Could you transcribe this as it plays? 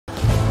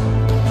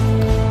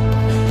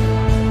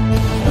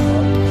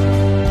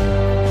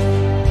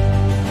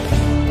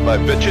my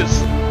bitches.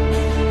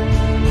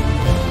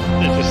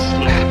 It just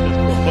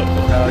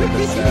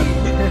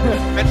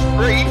It's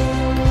free.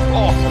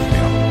 Awesome.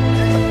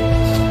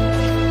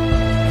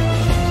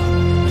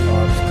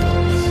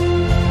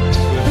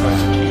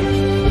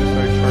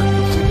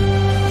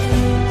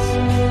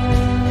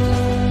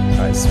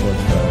 Nice one,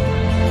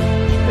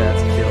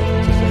 that's killed.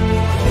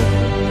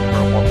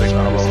 One thing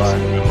out of our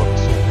line.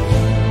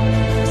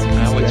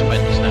 We're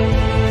 20s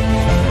now.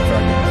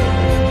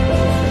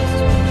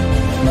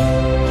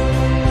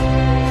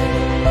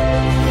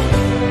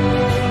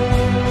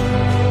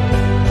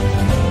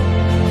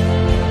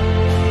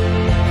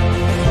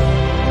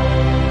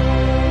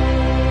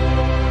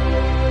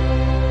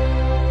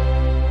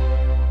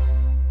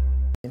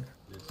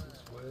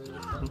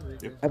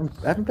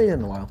 I haven't played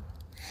in a while.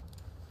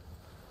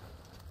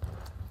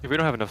 If we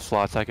don't have enough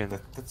slots, I can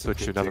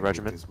switch to another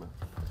regiment.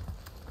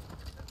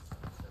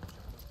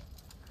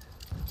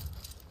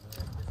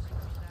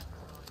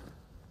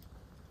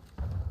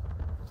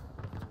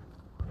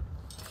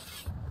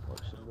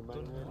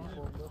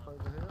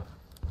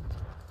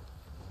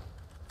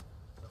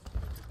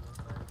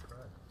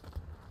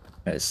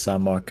 It's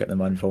Sam Mark, get the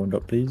man phoned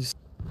up, please.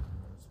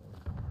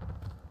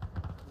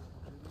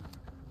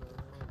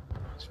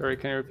 Sorry,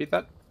 can you repeat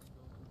that?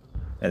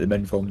 Get the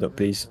men phoned up,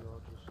 please.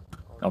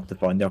 I'll have to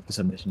find the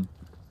officer mission.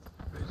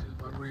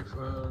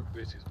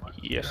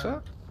 Yes,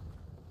 sir.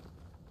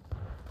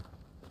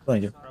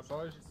 Thank you. Right,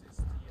 boys.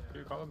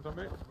 You got them,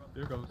 Tommy?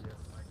 You got them.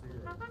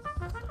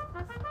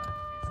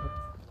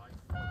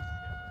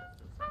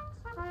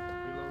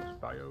 Reloads,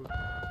 bios.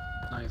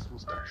 Nice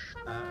mustache.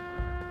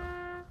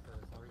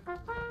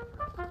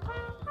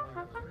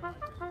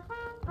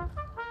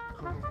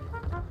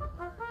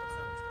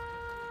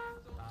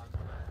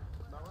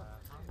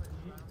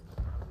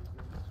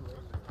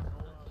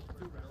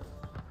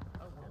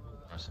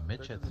 That's a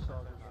midget.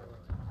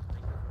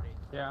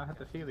 Yeah, I had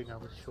the feeling I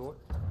was short.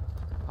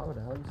 How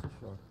the hell are you so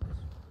short?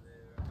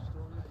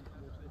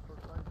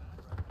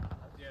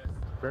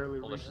 Barely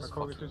Oh, reached this my is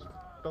colleague fucking-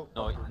 just built.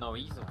 No,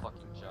 he's a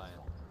fucking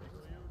giant.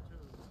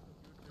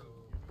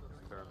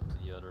 Compared to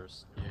the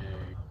others.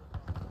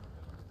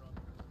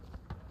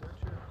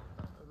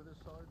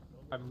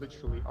 I'm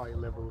literally eye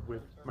level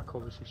with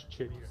McCullish's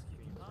chin.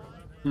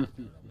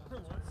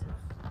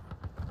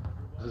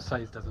 The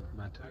size doesn't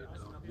matter,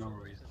 though. No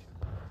reason.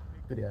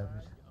 Pretty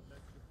average.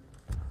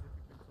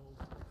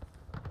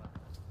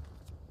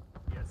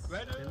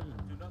 Ready?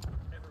 Do not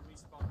ever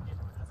respawn in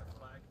as a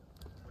flag.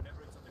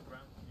 Whenever it's on the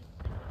ground, you need to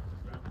pick it up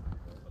the ground.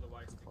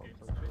 Otherwise, the game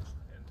is glitched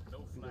and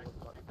no flag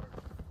will be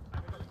working.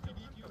 I'm going to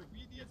need you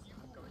immediately.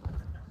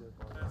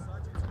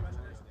 Sergeant,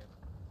 congratulations.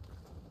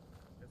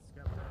 Let's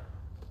get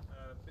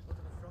a bit to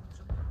the front.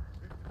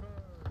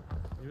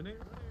 Uni?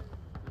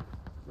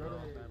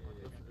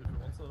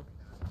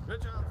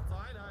 Richard, zur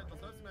Einheit, was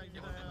sollst du mir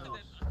eigentlich hinterher?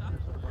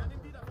 Ja,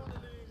 nimm die da vorne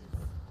links.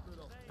 Du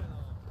doch,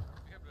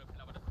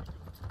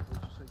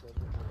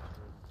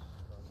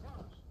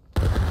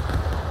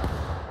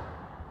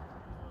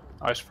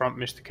 Nice front,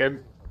 Mr.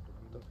 Kim.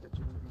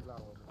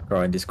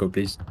 Right, disco,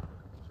 please.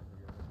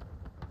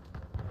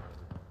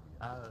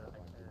 Can I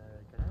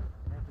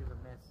give a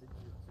message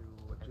to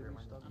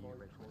everyone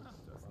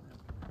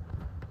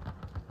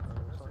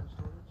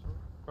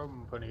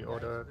Company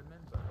order.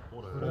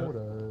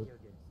 Order.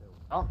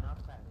 Oh.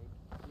 not panic,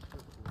 keep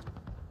your cool,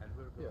 and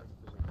we're going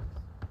to win this.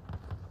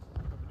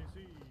 Company C.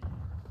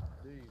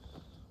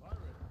 These.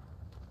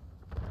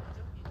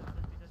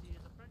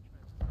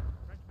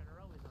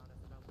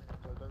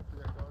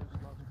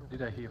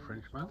 Did I hear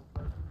Frenchman?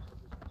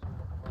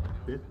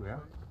 Bit, yeah.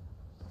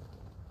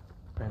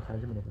 French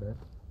regiment over there.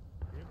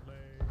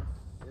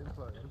 In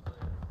place. In place.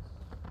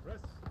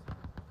 Rest.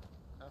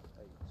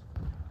 F8.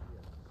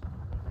 Yes.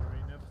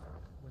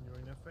 When you're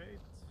in F8,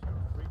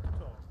 you're free to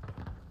talk.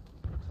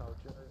 You can tell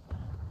jokes.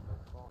 No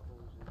fart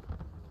noises.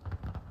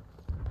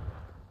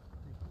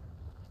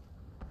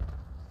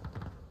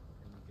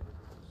 And you get a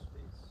bit of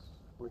space.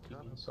 Working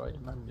inside the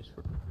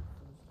manuscript.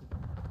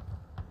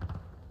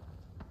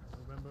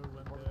 Remember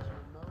when the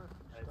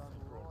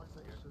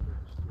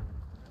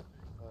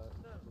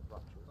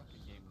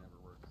game never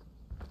works.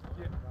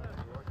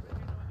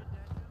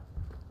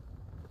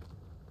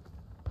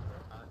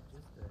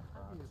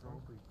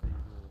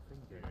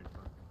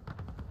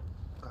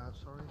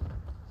 sorry.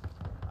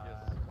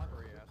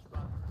 What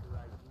spot do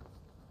I use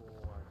for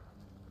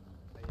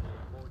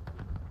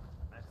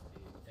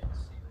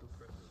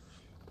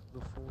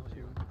The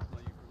 14.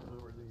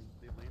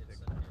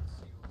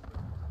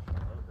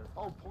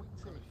 Oh, point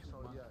six.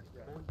 Sorry,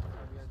 yeah. Point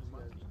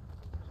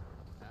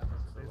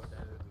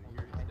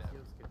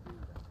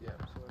yeah,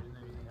 so it'd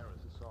be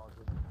the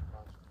sergeant.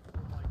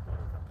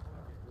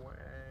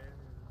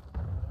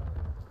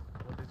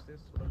 What is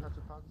this? That's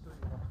a panzer.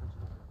 You have to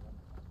go to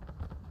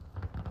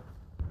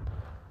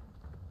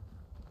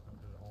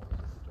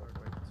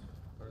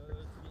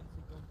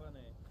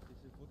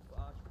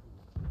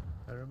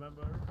I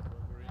remember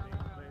when we're in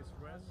place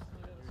rest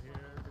and you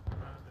hear the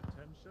command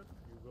attention,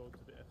 you go to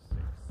the F6.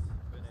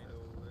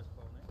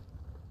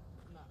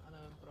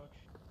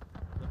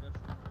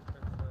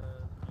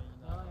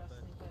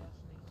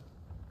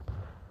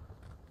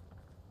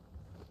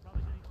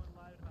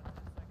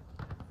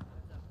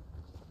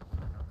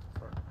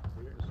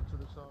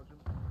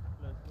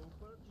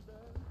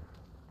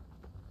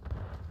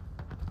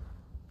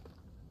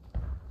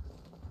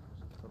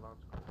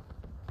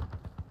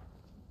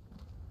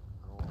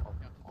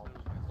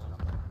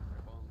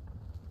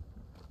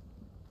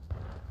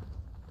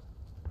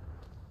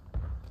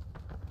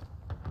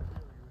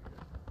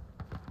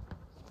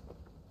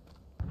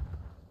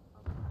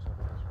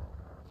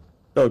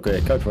 Oh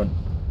great, code one.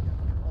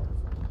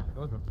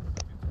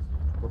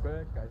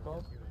 Voorbij, kijk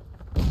vast.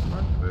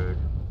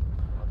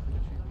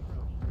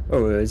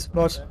 Oh it is.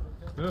 What?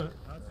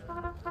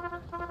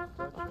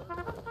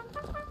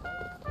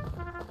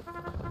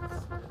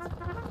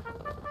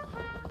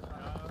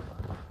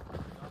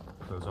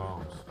 Those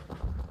arms.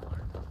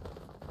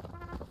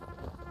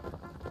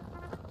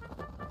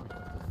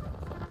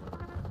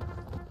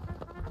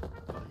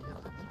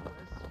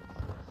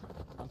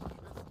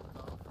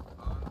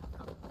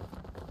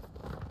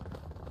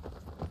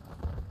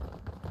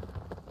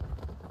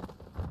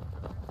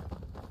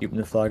 Keeping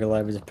the flag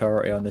alive is a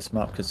priority on this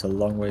map because it's a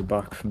long way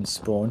back from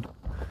spawn.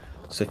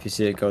 So if you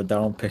see it go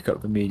down, pick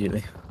up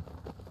immediately.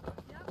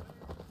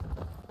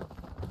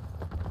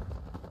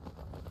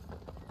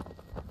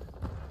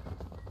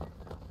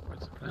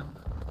 What's the plan?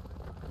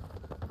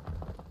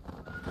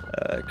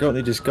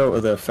 Currently just go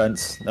to the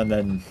fence and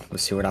then we'll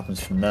see what happens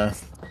from there.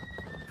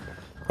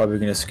 Probably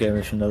going to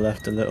skirmish from the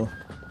left a little.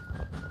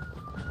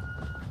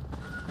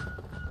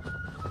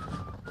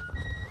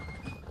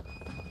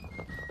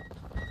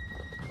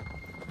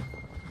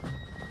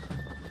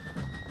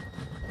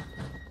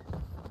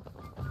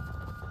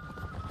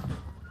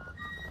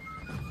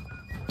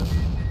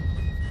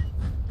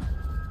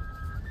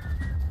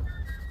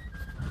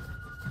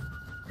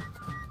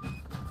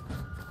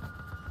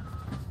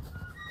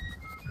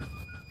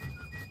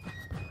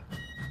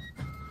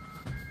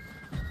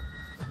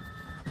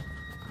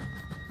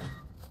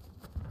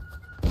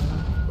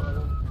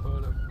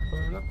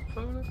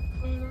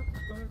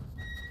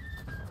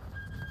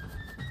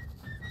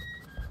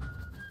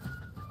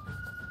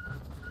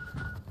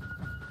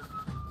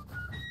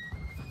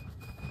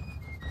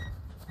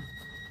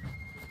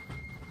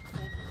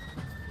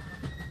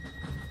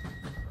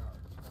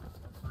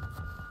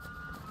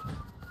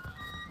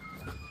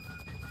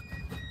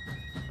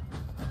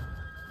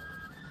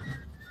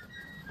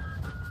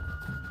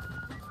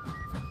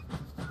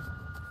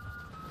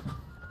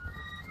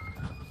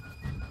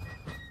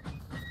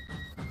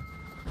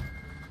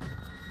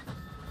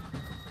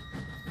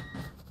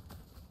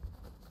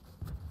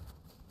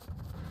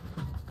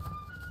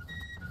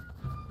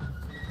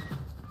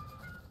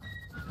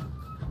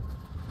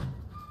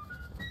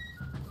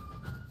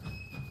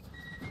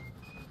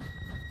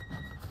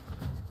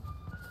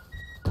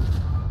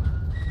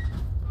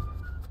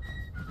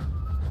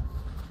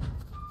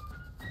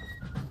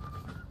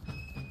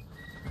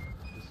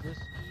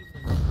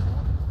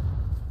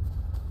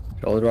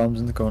 Shoulder arms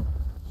in the corner.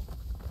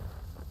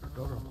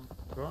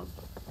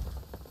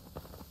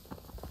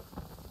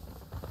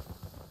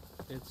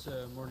 It's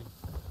morning.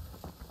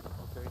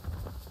 Okay.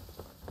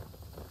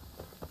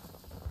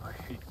 I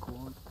hate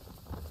corn.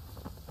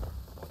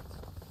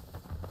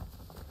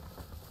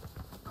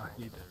 I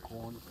hate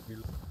corn.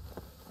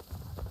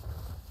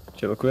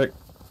 Chill quick.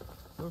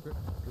 Okay.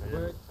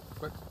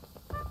 Quick.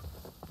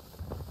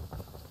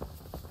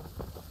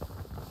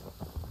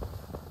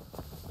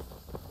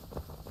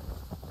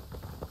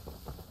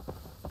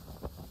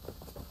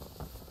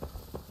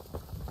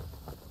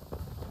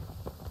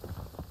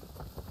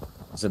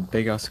 It's a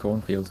big ass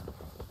cornfield.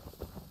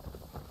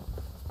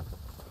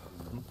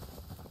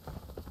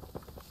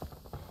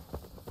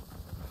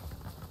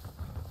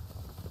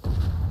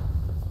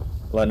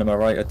 Line on my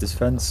right at this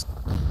fence.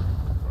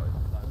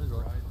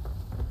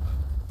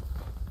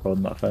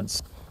 Holding that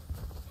fence.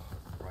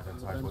 Right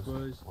hand side, boys.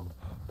 boys. One.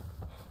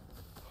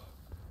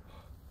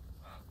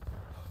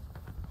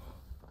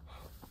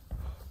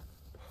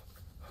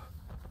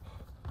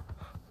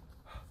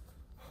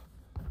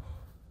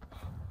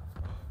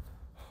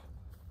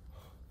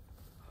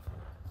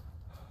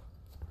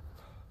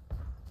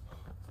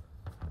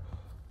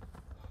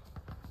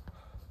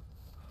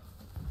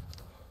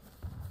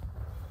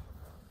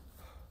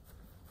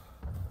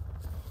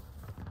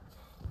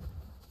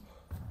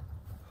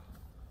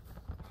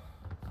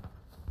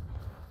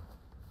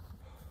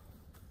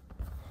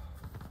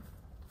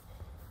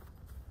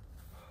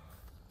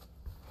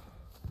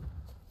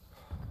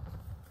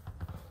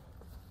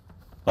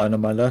 Line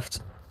on my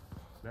left.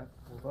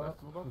 Move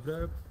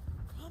up.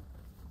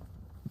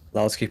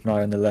 Let's keep an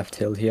eye on the left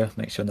hill here.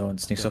 Make sure no one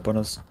sneaks up on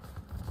us.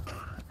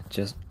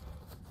 Just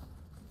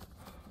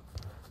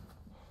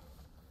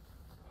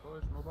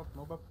Boys,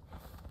 move up.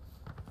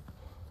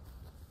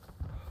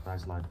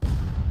 Nice line.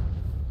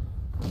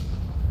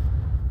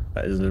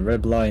 that is the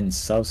red line,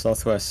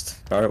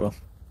 south-southwest. Very well.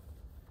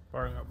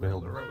 Firing up The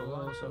hill. the rebel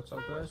line.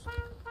 Southwest.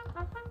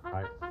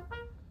 Right.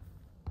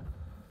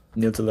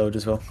 Kneel to load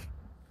as well.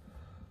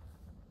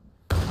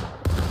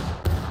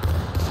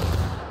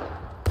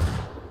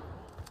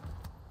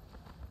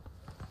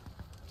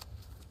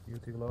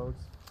 UT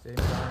loads. Same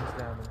time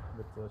standing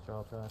with the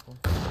sharp tackle.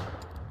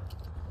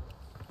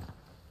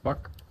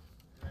 Buck.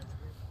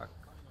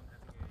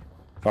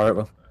 Fire it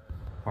well.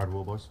 Hard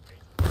wall, boys.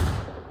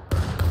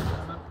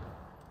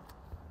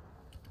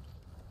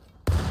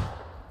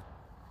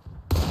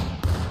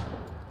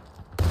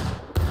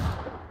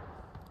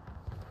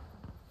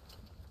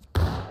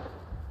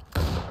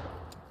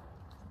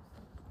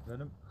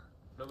 Venom.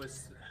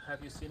 Lewis,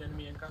 have you seen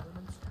enemy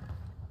encampments?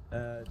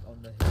 On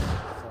the hill.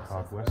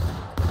 Southwest.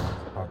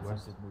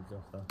 Southwest. Just moved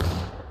off there.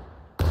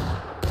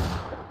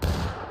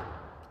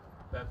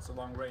 That's a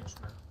long range,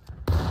 man.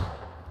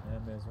 Yeah,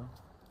 may as well.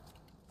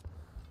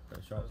 Got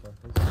a shot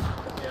rifles.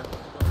 Yeah,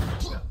 don't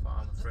reach that far,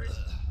 I'm afraid.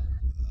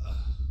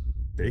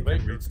 They They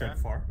can sure reach that can.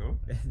 far, no?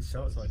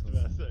 Shot rifles.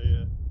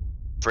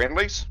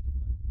 Friendlies?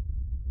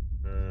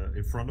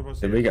 In front of us.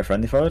 Did here. we get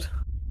friendly fired?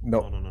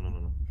 No, no, no, no, no,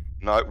 no.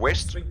 No,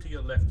 west? Swing to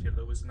your left here,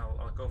 Lewis, and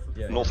I'll go for the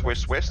Yeah. far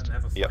Northwest, left west? and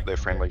have a Yep, flank they're on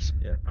friendlies.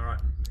 Yeah. Alright,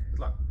 good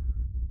luck.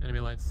 Enemy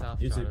line south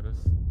You side too. of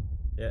us.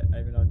 Yeah,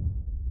 aiming on.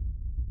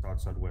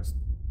 South, southwest.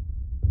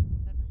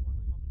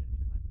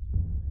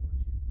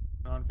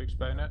 On fixed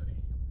bayonet.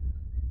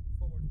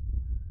 Forward.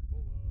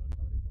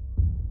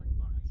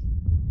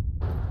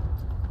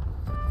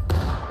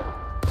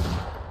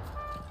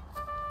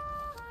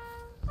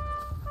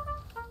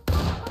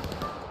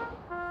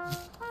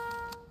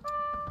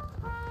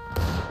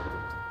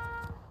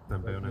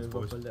 Then bayonets, Move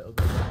boys. up a little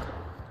bit.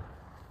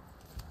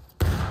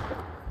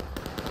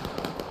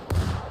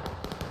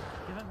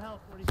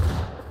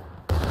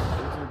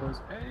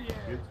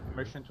 Hey,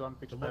 mission to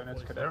unfixed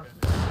bayonets, cadet.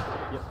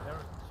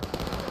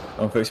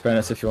 On fixed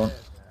bayonets if you want.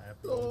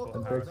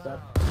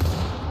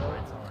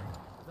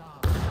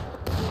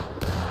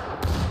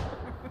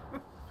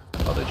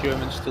 Are the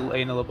Germans still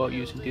anal about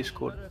using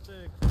Discord?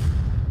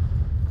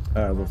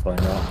 We'll find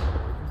out.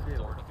 It's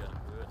already good and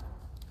good.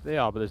 They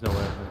are, but there's no way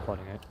of them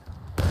finding it.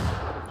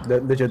 They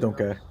legit don't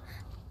care.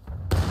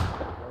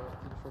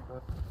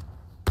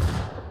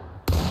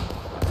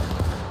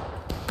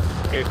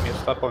 Gave me a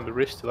slap on the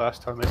wrist the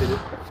last time I did it.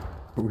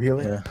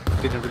 Really? Yeah.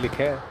 Didn't really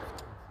care.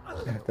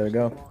 There we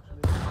go.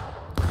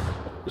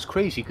 It was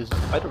crazy because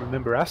I don't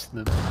remember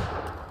asking them.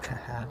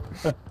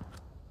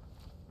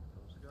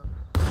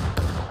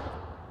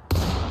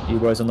 You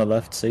guys on the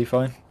left, see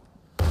fine?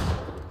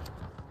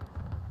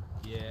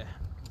 Yeah,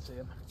 can see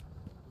him.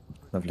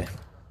 Lovely.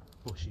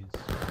 Bushes.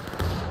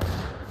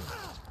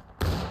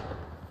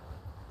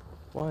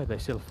 Why are they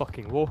still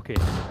fucking walking?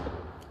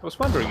 I was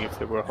wondering if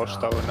they were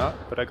hostile or not,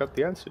 but I got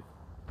the answer.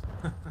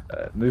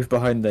 Move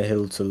behind the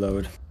hill to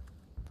load.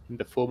 In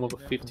the form of a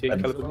 58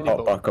 And caliber mini pop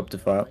bolt. back up to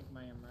fire.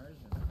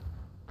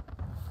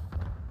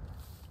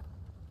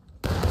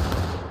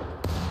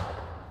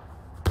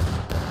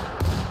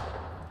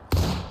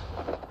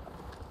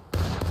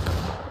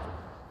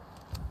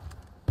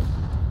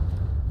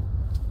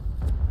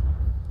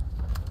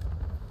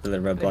 The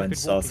red They've line been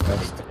walking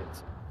southwest. for 8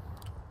 minutes.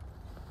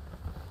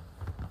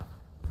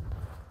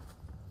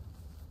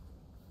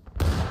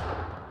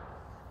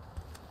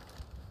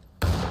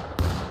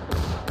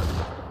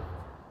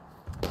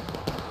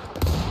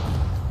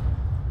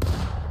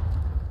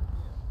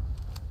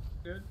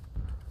 Good.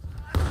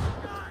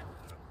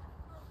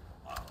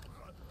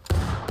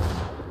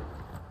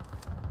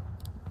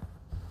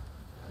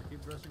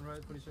 Keep pressing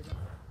right for a second.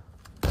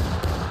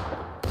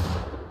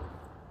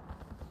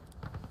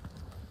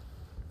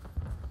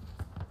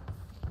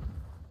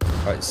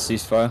 Right,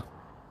 ceasefire.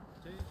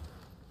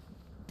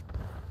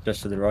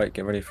 Just to the right,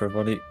 get ready for a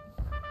volley.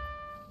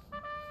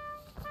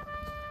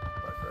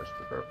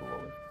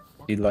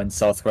 Lead line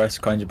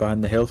southwest, kind of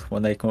behind the hill.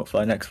 When they come up for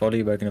their next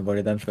volley, we're going to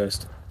volley them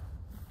first.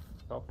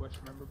 Southwest,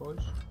 remember, boys?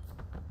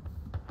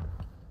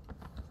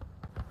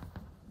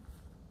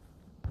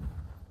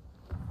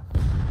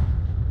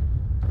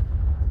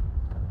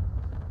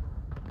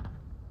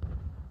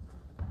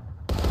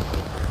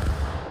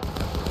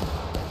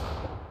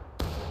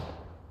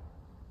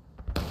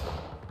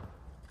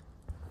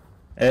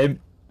 Aim.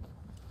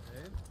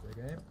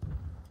 Big aim.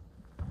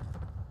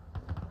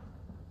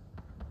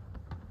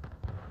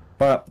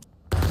 Fire.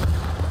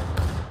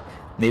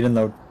 Need and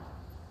load.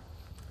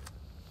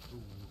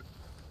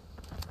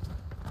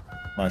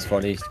 Nice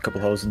volley,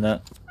 couple holes in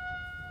that.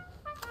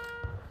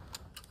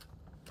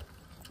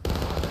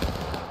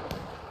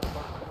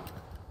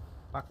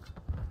 Back.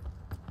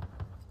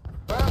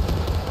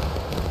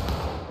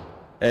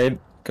 Aim,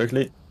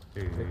 quickly.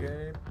 Hey, Big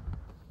aim.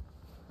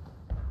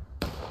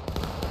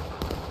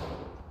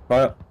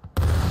 Fire.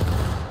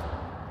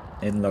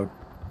 Need and load.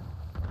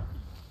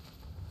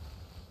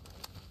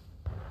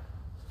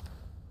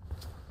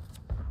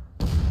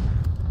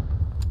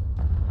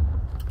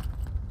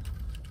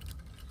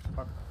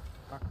 Look.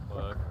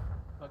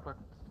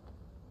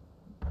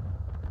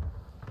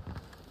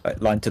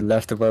 Right, line to the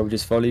left of where we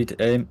just volleyed.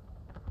 Aim.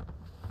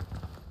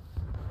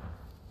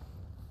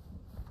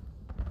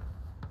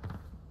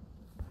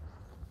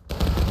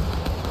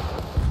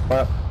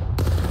 Fire.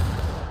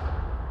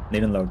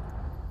 Need and load.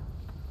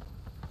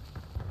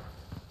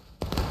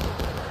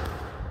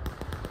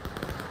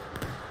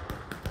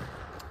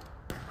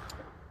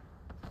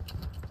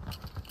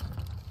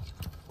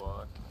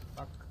 What?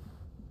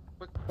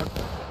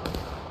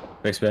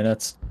 Fix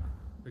bayonets.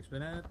 Big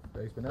spinnet.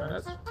 Base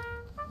bananas.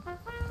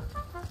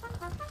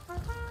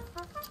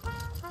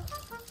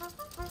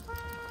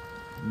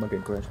 I'm not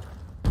getting crashed.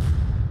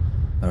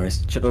 Alright,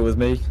 chip it with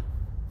me.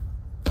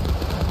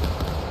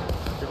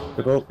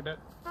 Good ball. Cadet.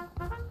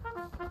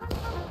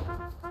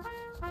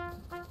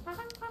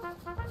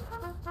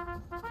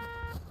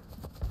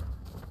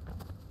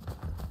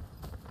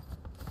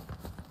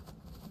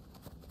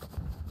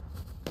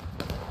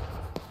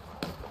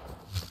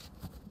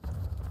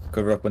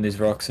 Cover up on these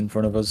rocks in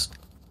front of us.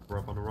 We're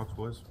up on the rocks,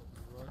 boys.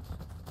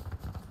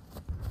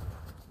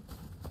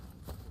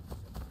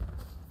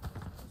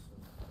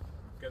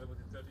 Together with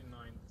the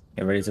 39th.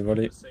 Get ready to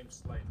volley. The same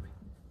slightly.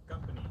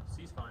 Company,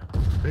 ceasefire.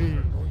 Hey.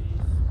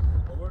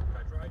 Forward,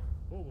 guide right.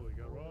 Forward,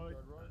 go right.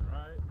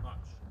 Right, march.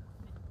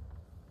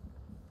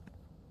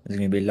 There's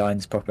going to be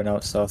lines popping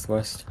out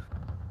southwest.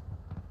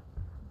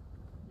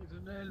 It's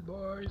an L,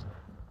 boys.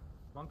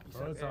 Monkey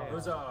Huzzah. said,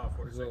 Huzzah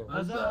for the second.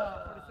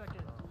 Huzzah!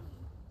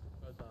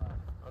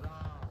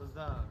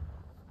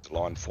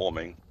 Line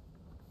forming.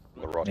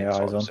 On the right Yeah,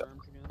 hand eyes on. side.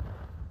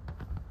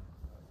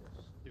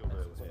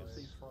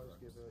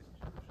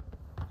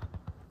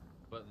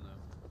 Button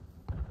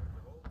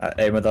though.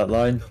 Aim at that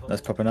line.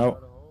 That's popping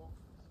out.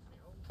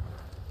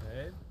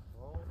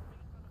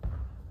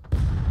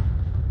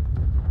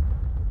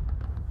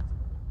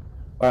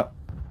 Wow.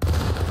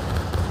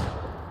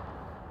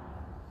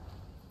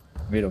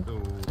 Middle.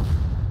 Oh.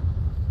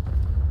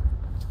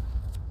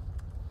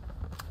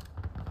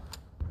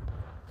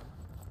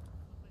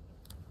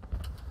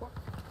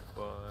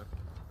 Fuck.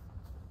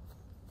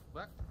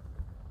 Back.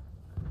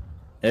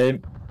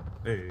 Aim.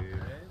 Hey.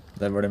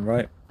 They're running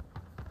right.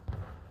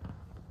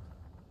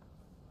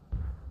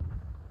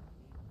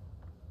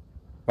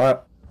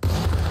 Wow.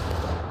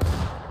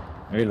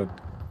 Reload.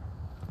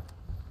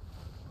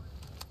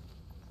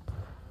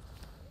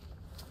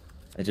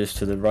 They're just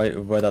to the right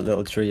of where that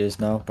little tree is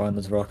now, behind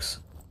those rocks.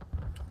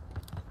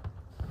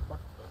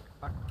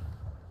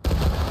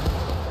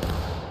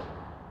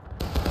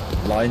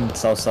 Line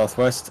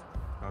south-southwest.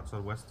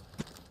 Outside west.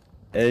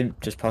 Aim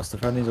just past the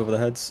friendlies over the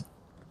heads.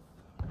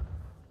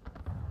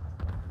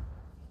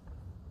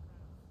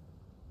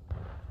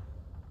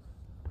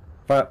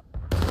 Fire.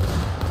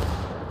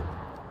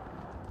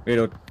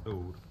 Reload.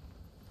 Oh.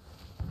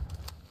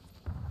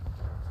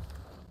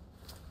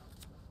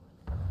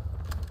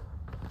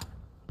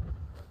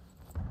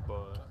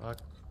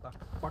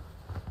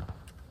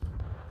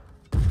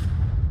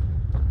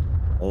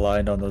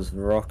 Line on those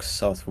rocks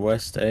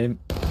southwest. Aim.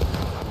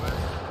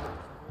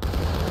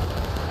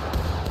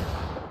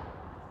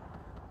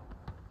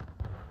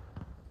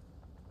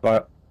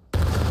 Fire.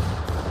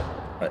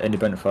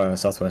 Independent fire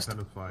southwest.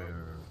 Kind of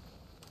fire.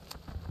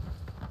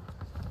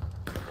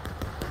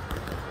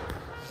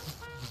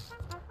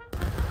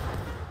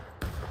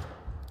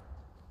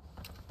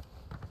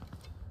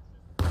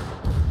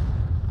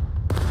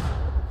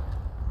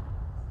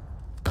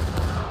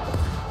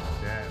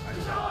 Yeah, I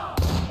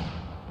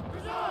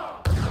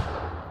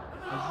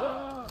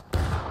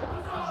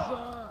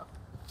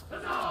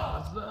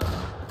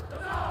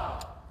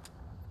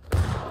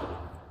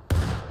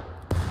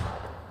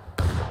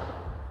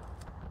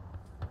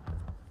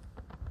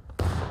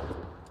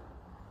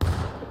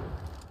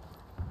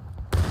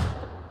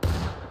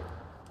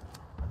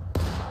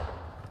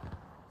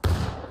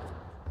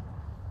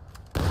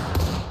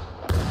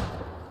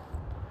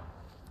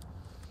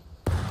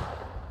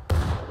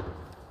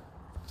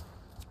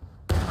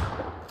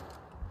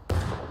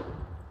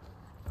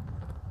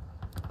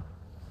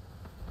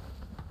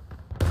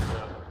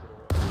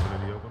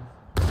in the open.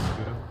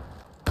 Shoot him.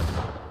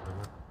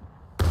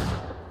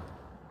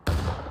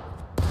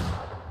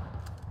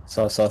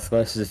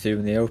 South-southwest is a few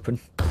in the open.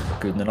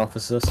 Good in an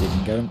officer so you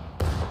can get him.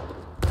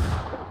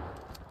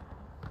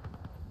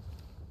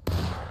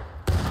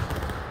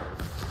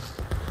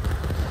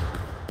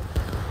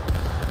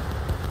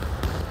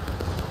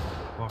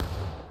 Fuck.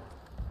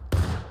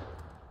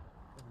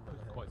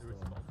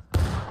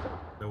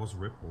 That was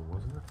Ripple,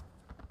 wasn't it?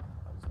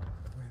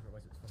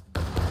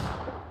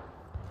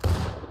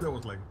 That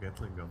was like a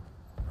Gatling gun.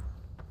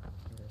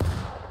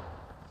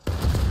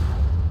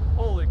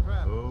 Holy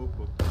crap. Oh,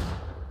 fuck.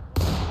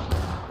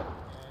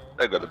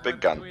 They got a big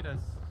gun. Between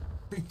us.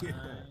 Yeah.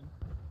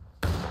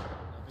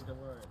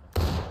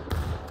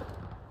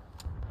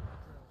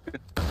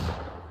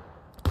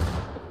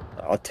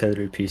 The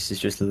artillery piece is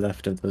just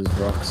left of those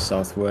rocks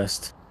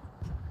southwest.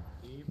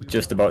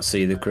 Just about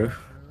see the crew.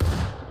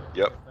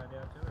 Yep.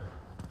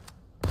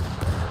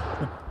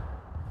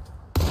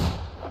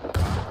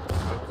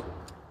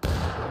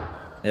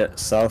 Yeah,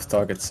 south,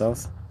 target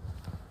south.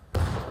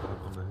 Out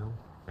on the hill.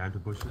 Behind the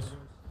bushes.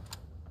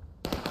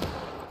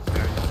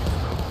 There you see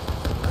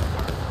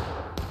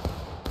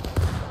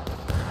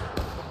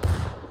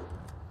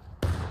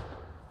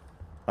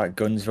That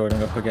gun's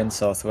rolling up again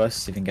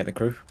southwest, you can get the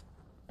crew.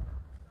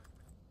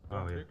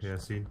 Oh yeah, yeah,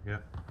 seen, yeah.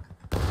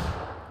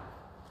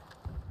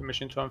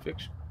 Permission to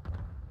unfix.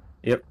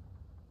 Yep.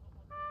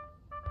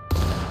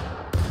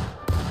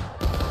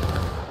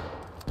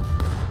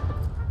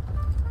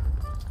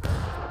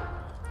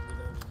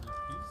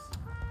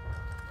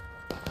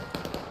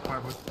 Fire,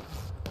 boys.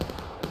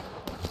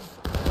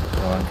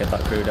 Go on, get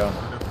that crew down.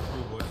 Good up,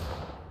 cool, boys.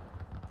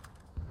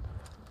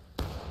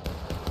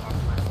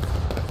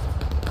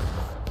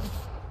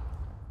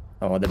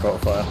 Oh, they brought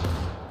fire.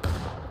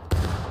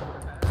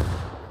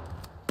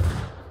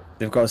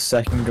 They've got a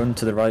second gun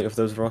to the right of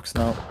those rocks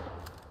now.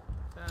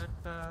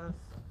 The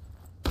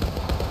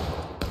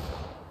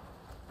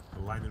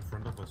line in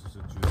front of us is a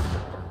juicy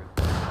target.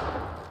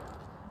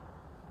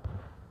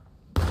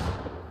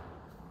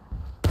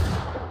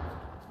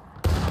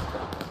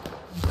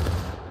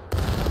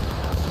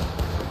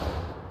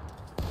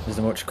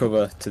 there much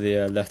cover to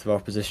the left of our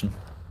position?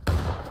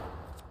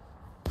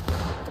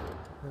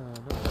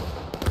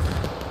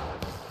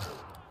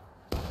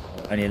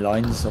 Any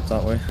lines up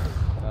that way?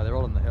 They're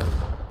all on the hill.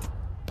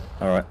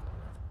 Alright.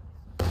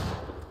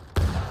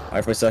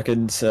 Alright, for a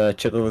second,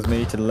 chip with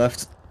me to the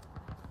left.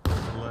 To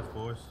the left,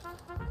 boys.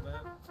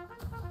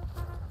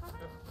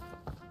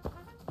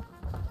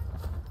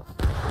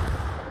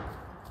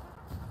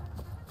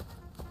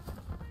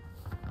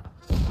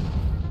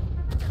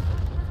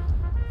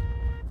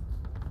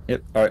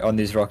 Yep, alright, on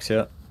these rocks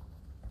here.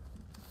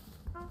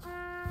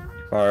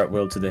 Fire at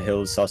will to the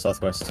hills,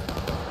 south-southwest. South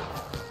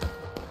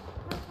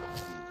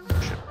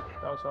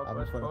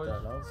southwest, boys.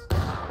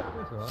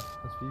 That's alright,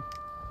 that's for you.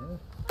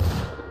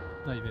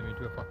 No, you beat me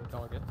to a fucking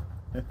target.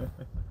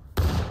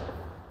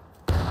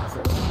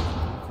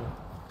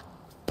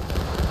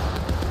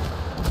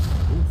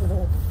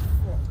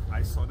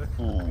 I saw that.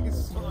 I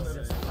saw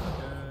that.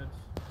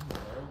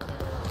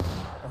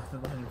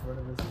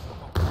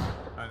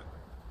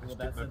 I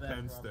spit my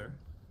pants there.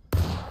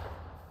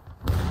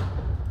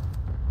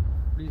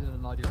 These are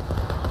an ideal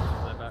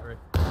for their battery.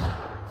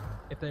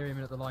 If they're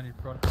aiming at the line in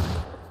front,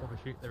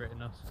 overshoot, they're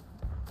hitting us.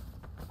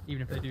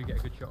 Even if they do get a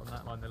good shot on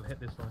that line, they'll hit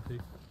this one too.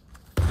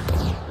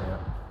 Yeah.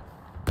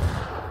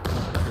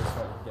 Just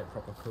try to get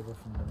proper cover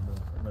from them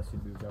though, unless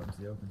you moved out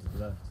into the open to the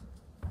left.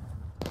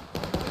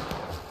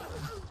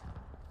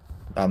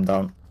 I'm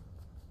down.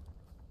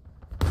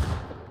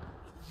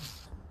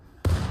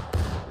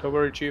 Don't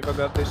worry, Chief, I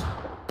got this.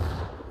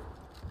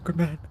 Good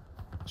man.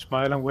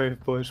 Smile and wave,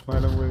 boys,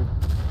 smile and wave.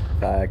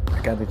 I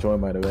can't join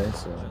by the way,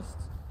 so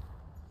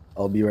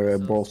I'll be a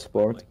ball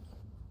support.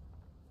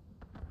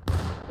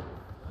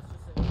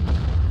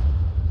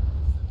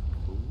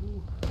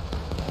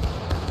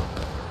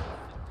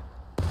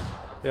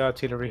 The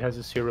artillery has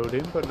a zeroed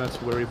in, but not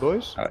to worry,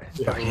 boys. Alright.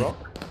 We have a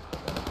rock.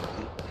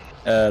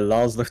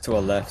 Lars, look to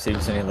our left, see if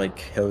there's any like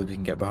hills we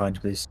can get behind,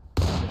 please.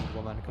 I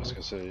was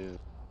gonna say, yeah.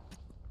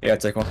 Yeah,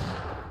 take one.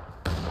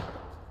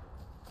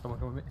 Come on,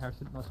 with me,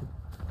 Harrison, nice one.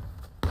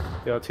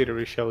 The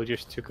artillery shell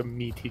just took a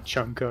meaty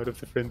chunk out of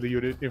the friendly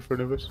unit in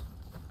front of us.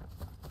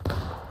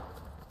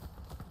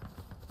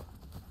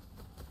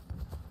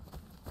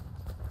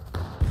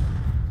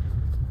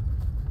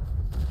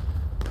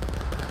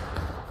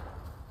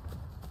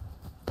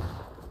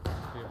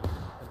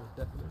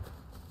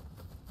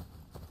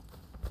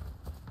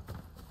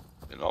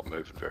 They're not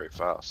moving very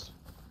fast.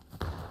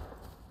 From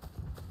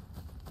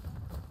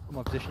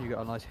my position, you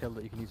got a nice hill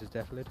that you can use as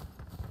death lid.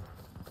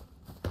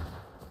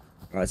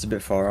 Right, it's a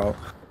bit far out.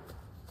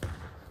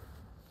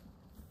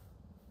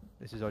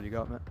 This is all you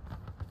got, mate.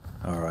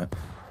 Alright.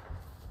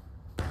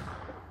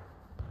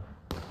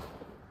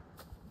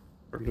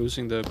 We're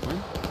losing the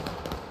point.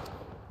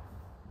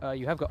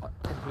 You have got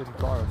including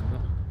fire on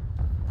them,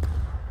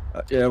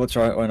 yeah? Yeah, we'll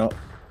try it, why not?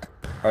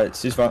 Alright,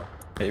 ceasefire.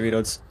 Get your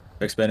reloads.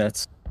 Fix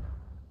bayonets.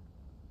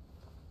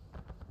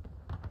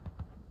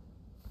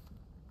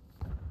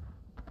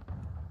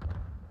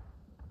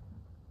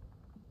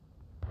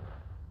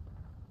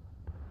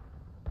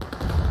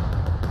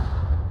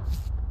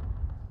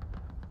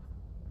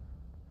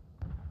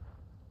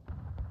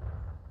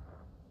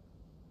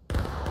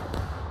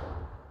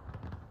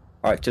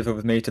 Alright, chip up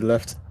with me to the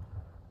left.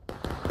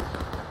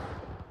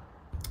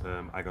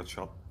 I got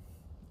shot.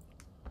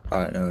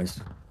 Alright, no worries.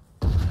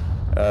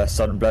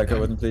 Sun and black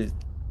with him, please.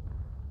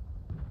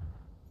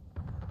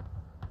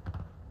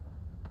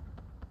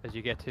 As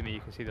you get to me,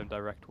 you can see them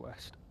direct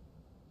west.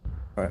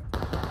 Alright.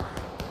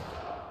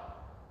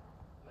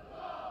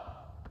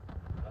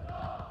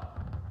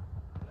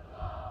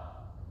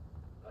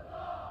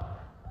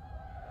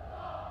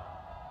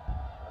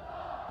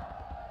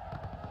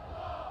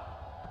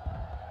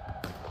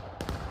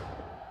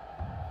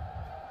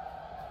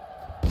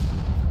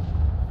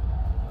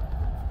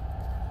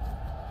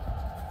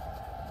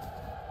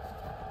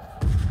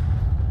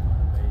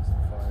 Amazing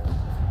fire.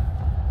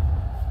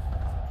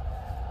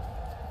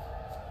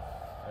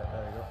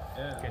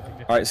 There you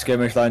go. Alright,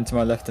 skirmish line to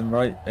my left and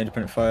right.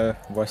 Independent fire,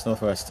 west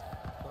northwest.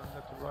 Going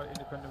left to right,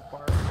 independent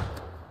fire.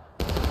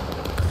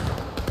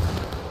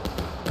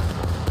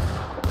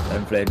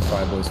 Inflated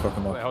fire, boys, fuck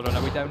them Wait, up. hold on,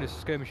 are we down as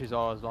skirmishes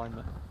are as line,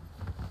 mate?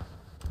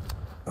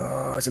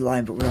 Oh, it's a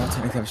line, but we are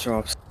technically have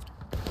sharps.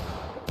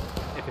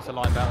 If it's a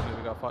line battle, then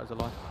we gotta fight as a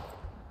line.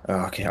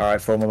 Oh, okay,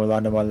 alright, form on my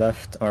line on my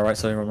left. On my right,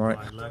 sorry, on my right.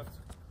 Line left.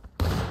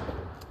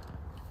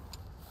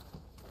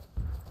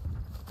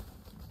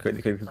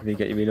 Quickly,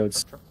 get your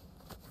reloads.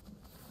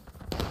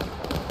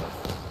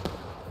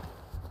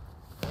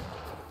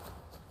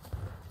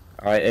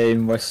 Alright,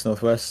 aim west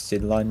northwest. See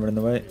the line running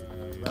away.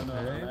 Run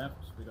on the left.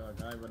 We got a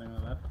guy running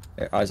on the left.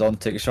 Yeah, eyes on,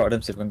 take a shot at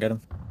him, see if we can get him.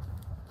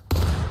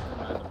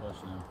 Behind the bush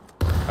now.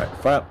 Alright,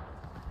 fire.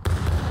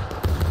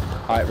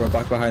 Alright, run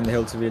back behind the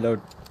hill to reload.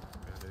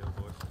 Yeah, the hill,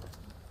 boys.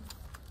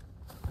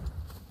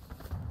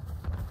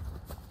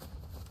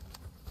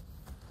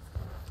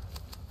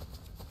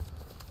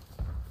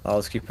 I'll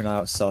just keep an eye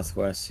out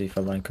southwest, see if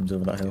a line comes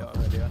over that hill. Yeah,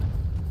 already, yeah.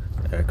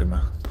 Yeah, good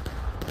man.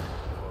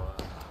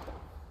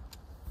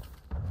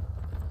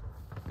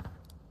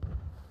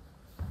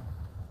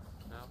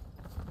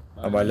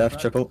 On my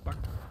left, triple.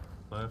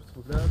 Left.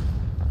 Over there.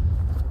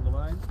 Over the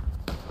line.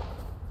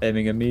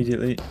 Aiming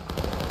immediately.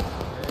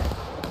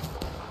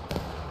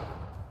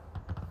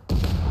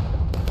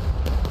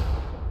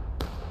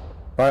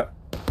 Right.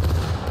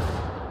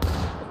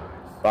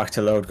 Back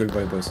to load. Good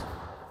boy, boys.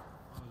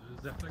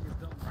 That flag is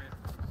done,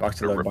 right? Back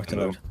to load. Back to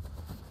load.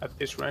 At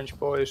this range,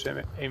 boys,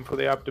 aim for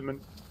the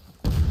abdomen.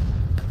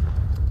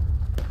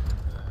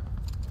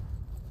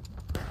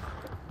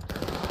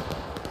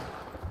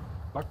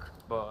 Back.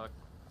 Debug.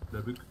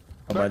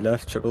 On my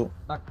left, triple.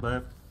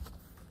 Left.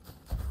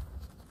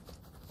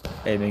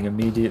 Aiming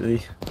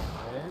immediately.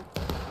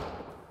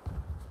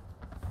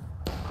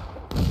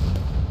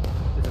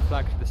 There's a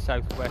flag to the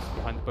southwest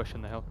behind the bush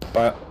on the hill.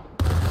 Fire.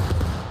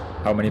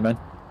 How many men?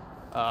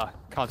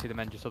 Can't see the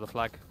men, just saw the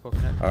flag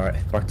poking out.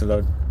 Alright, back to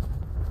load.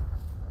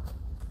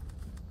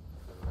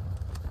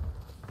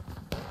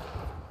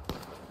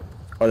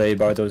 Are they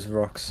by those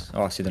rocks?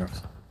 Oh, I see the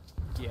rocks.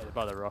 Yeah, they're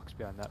by the rocks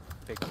behind that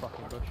big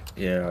fucking bush.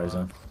 Yeah, eyes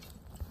on.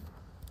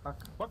 Back.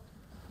 What?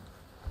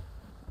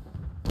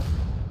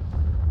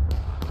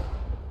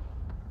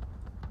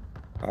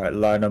 Alright,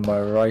 line on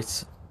my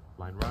right.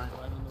 Line right.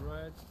 Line on the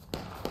right.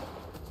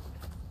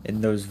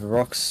 In those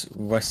rocks,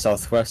 west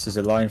southwest is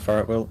a line, fire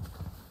at will.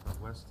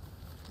 West.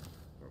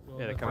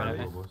 Yeah, they're coming out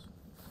here. Boys.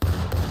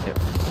 Yep.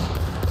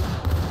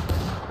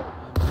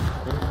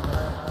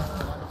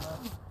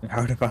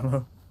 Out of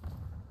ammo.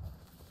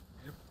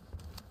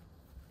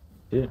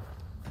 Yeah.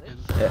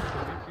 Yeah.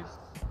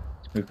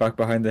 Move back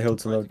behind the hill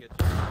to load.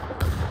 I'm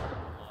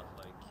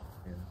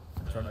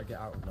trying to get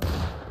out of that.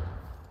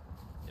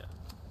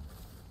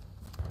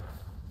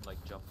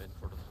 Like jump in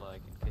for the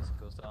flag in case it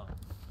goes down.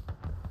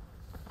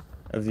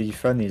 Of the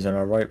friendlies on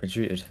our right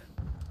retreated.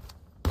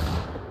 One's in the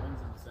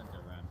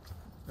center, man.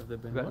 Have they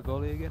been got the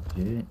goalie again?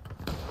 Yeah.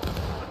 I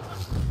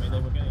mean,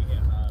 they were getting hit.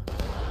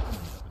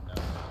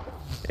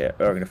 Yeah,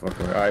 we're gonna fuck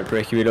with it. Alright,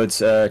 break your reloads,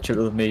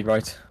 triple with me,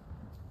 right.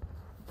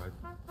 Right.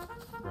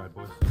 Right,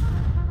 boys.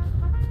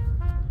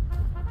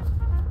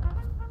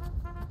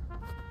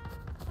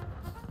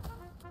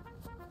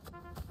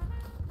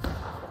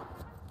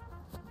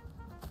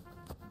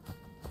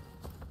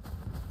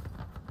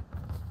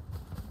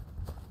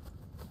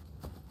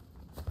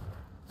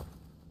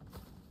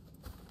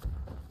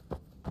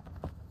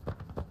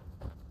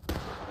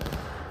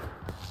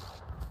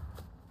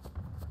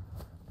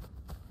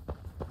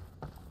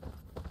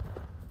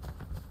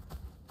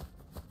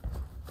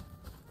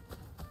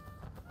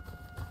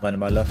 Line on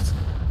my left.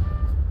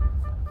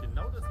 There's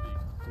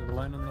a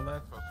line on the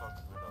left.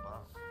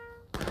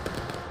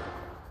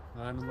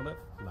 Line on the left.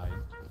 Line.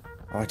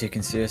 Oh, you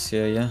can see us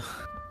here, yeah.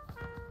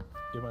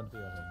 You went the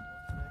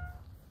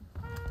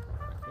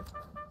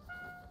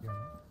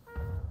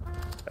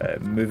other.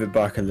 Move it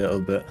back a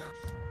little bit.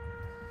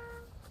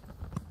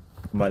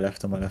 On my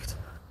left, on my left.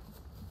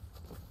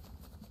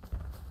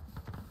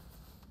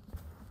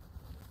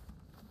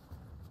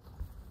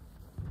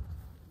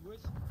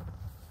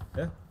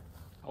 Yeah?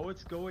 How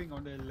it's going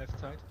on the left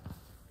side?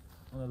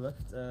 On the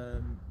left,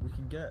 we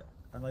can get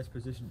a nice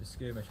position to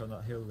skirmish on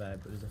that hill there,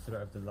 but there's a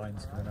threat of the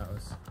lines coming at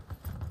us.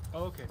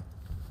 Oh, okay.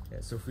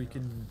 Yeah, so if we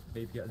can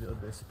maybe get a little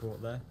bit of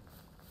support there,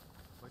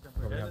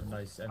 probably have a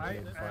nice I MG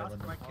and fire on asked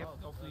them. my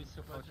captain of the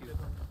support you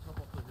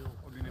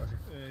on the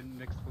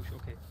next push.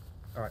 Okay.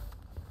 Alright.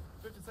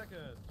 50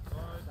 seconds.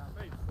 Right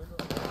face.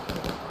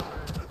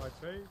 Right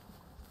face.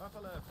 Half a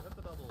left. Hit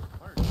the double.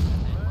 March.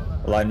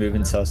 Line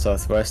moving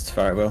south-southwest,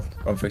 fire at will.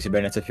 Run fix your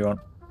bayonet if you want.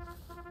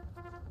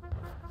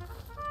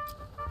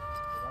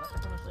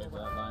 Save that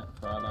line.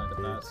 Fire line to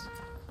pass.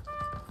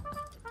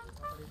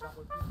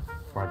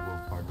 Fired will.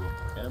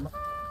 Get him.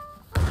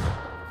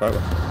 Fire at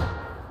will.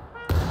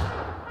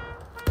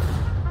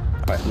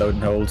 Alright, load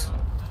and hold.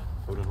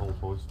 Hold and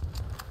hold, boys.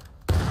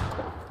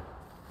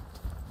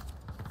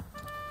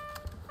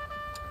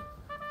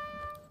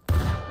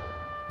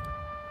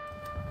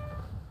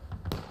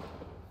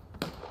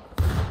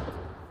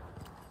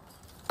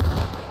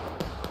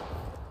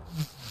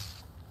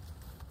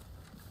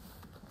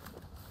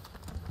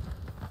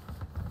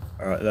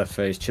 Alright, left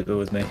phase, triple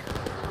with me.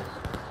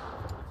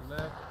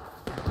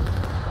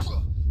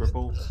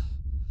 Triple.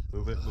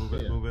 Move it. I like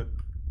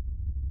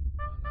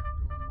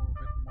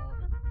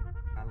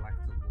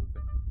to move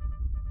it.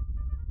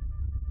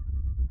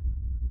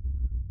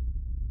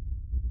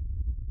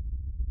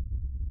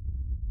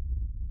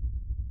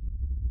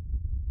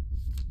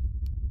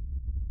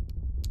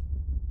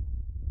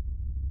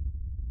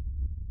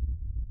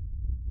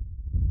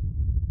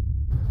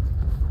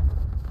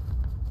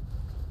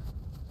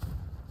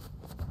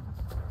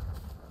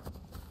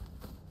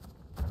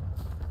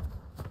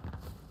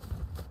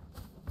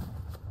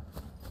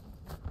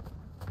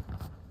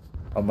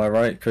 On my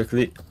right,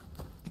 quickly.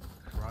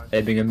 Right.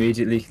 Aiming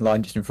immediately,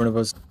 line just in front of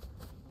us.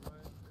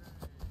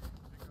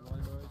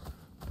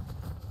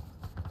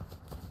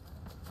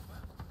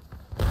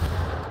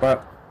 Right.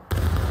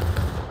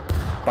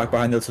 Back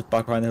behind the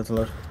hill to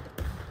load.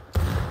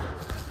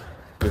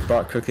 Move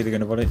back quickly, they're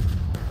gonna volley.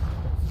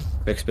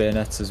 Big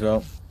bayonets as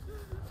well.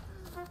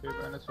 Here,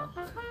 bayonets one.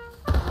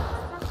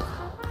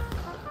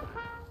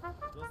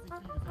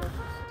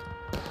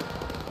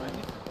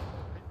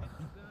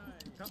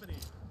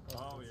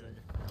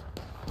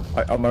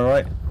 On my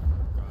right.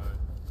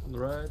 On the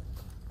right.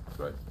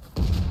 Right.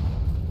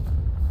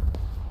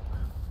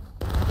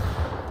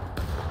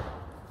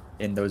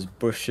 In those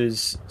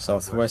bushes,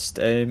 southwest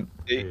aim.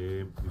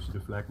 Aim. You see the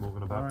flag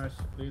moving about? Alright,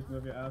 please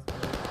move your ass.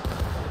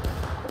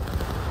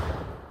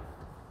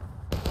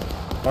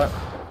 Right.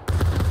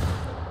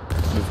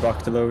 Move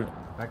back to load.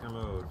 Back and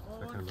load.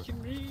 Back and load.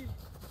 Company.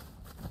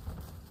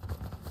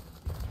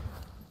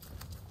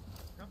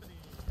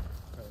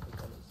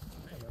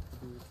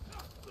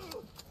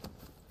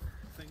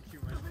 Thank you,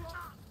 man.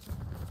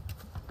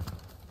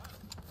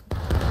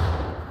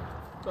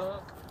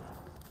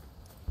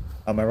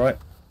 On my right.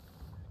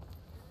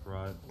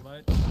 Right.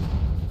 Right.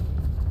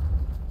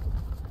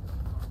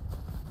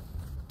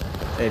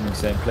 Aiming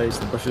same place,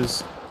 the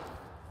bushes.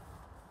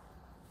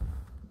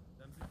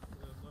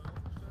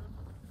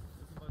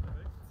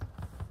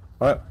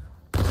 Right.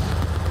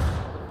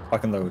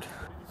 Back and load.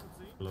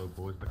 Load,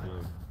 boys. Back and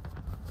load.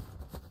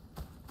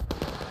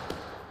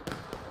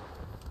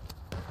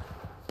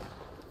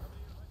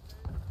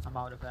 I'm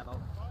out of ammo.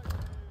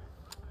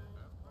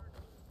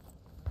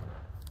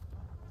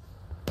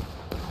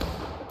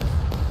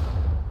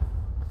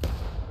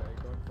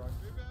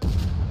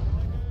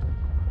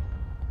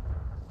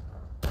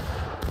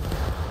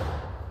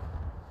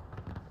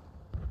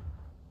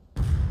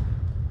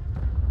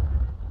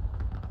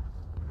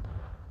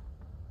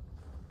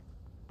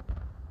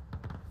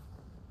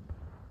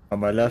 On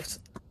my left.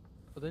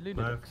 Are they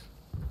lunatics?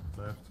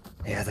 Left.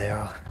 Yeah, they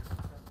are.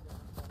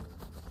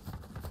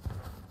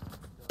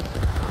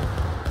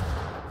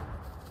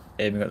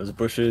 Aiming at those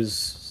bushes,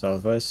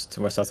 southwest,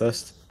 west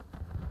southwest.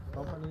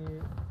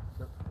 Company,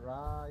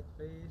 right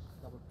face,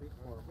 double click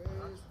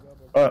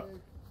for.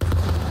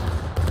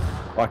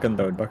 Back and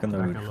load, back and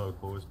Back load. and load,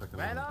 boys. Back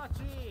and load.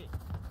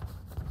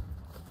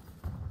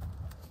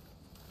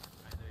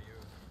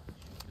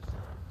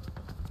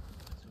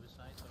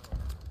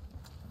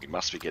 You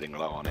must be getting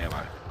low on ammo.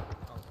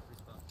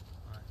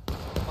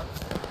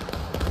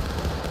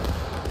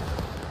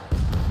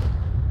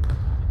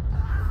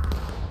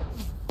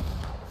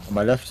 On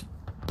my left.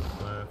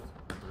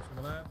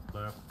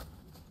 Left.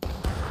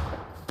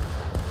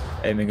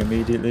 Aiming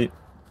immediately.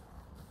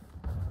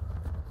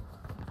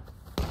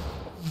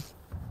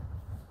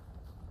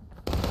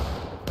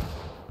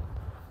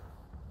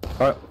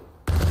 Alright.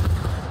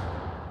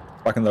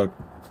 Back and load.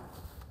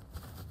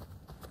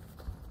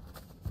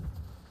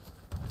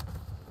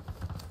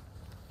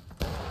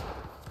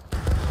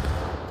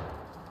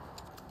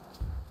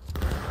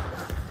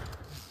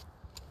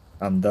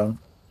 I'm done.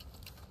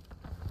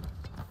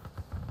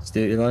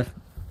 Stuart, you live?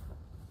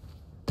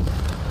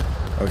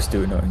 Oh,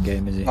 Stuart not in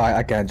game, is he?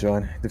 I can't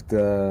join. If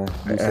the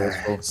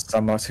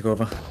Sam might take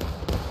over.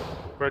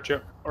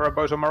 Roger. Alright,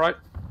 boys on my right.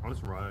 On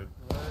his right.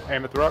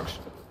 Aim at the rocks.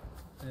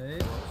 Hey.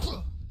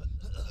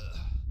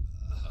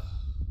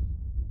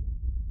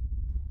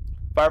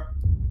 Fire.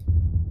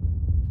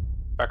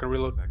 Back and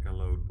reload. Back and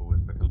load, boys.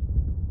 Back and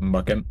load.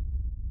 Back him.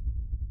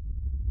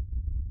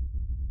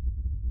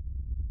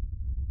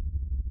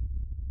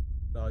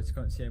 No, I just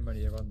can't see how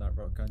many are on that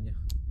rock, can you?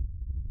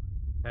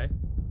 Hey?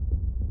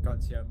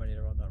 Can't see how many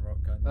are on that rock,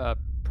 can you?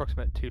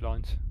 Approximate 2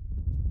 lines.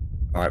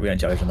 Alright, we don't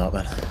challenge on that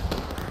then.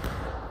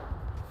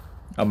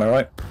 On my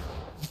right.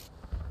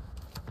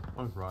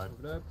 On his right.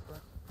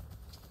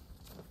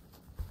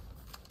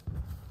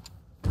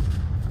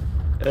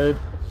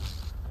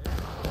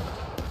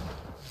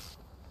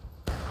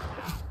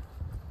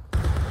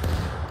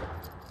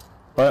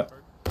 Right.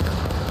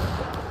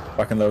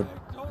 Back and load.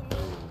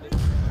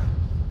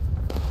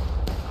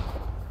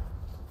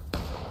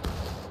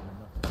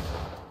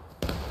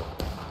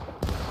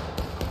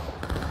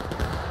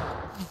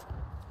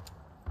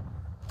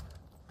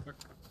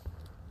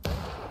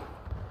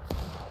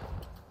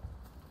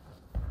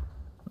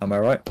 Am I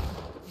right?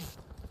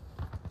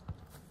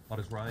 On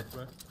his right.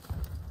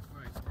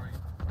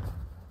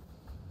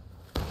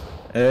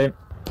 Hey.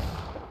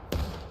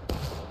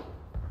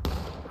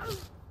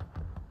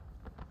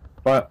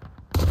 Right.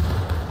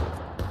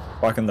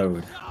 Back and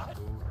load.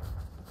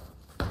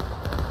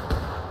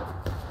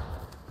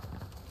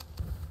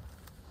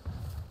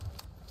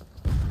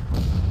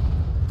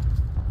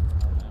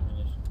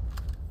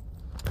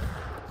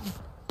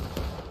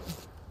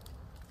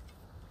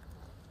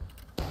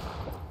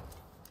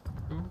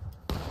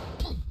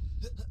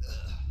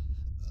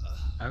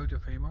 Out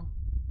of ammo?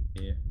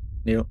 Yeah.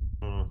 Neil.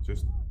 No,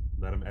 just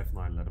let him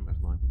F9. Let him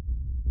F9.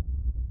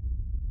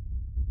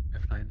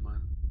 F9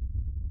 mine.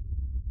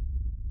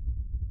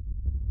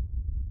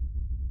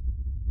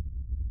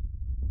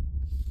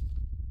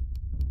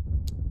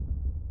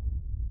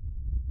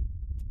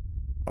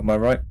 On my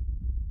right.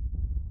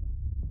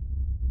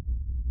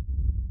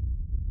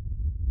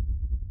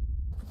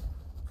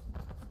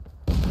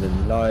 The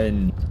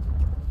line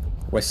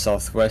west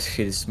southwest,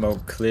 see the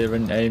smoke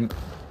clearing, aim.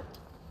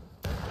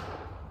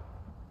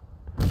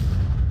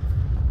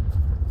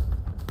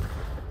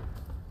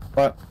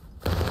 Right.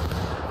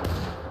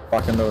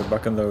 Back and load,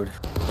 back and load.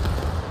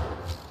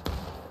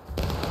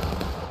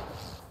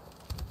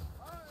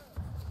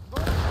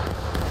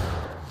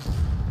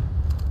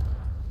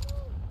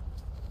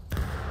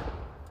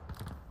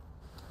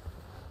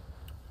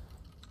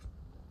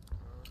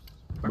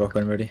 Rock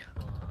when ready.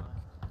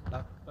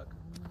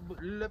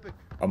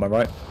 On my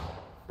right.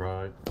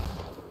 Right.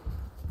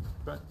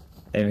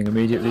 Aiming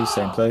immediately,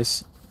 same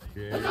place.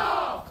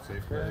 Yeah.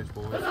 Safe place,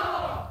 boys.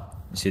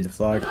 You see the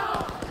flag.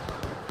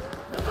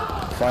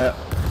 Fire.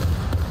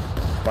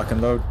 Back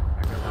and load.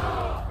 Back and low.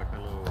 Back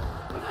and low.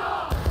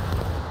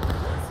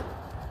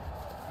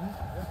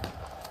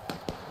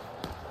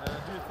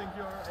 Do you think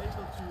you are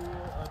able to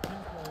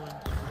pinpoint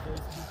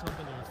those two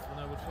companies? Then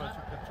I will try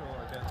to capture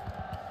again.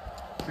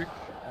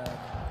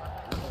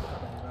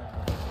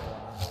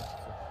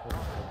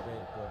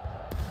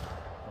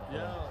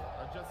 Yeah,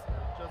 I just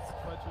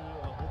try to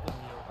hold them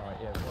here. Alright,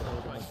 yeah,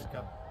 I'm trying to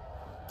cap.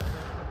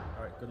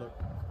 Alright, good luck.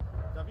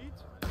 David?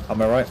 On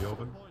my right. The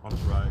open. On the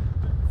right.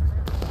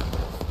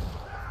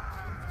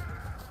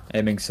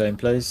 Aiming same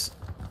place.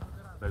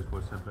 Place,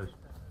 boys, same place.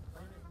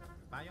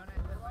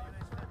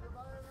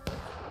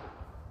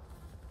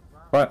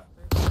 Right.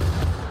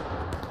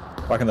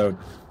 Back and load.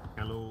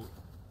 Hello.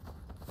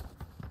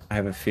 I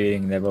have a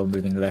feeling they're all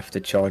moving left to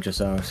charge us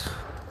out.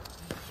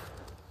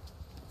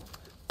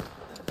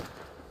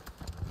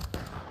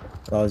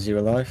 Lars, you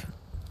alive?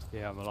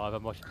 Yeah, I'm alive.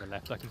 I'm watching the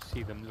left. I can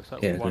see them. Looks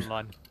like Yeah, one good.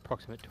 line,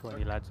 approximate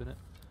 20 lads in it.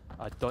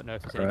 I don't know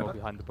if there's any Right. more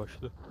behind the bush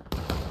though.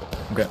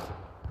 Okay.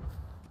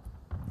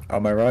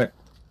 On my right.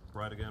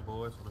 Right again,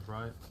 boys, on the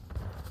right.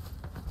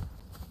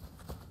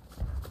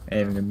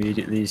 Aiming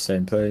immediately,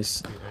 same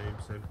place. We aim,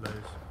 same place.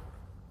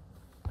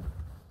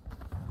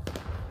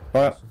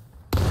 Fire.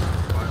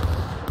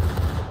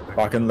 Fire.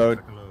 Back and load.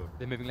 Back and load.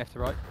 They're moving left to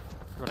right,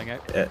 running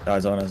out. Yeah,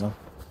 eyes on, eyes on.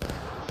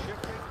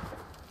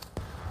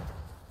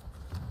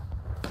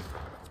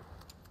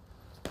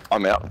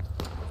 I'm out.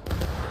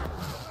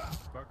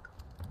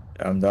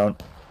 Yeah, I'm down.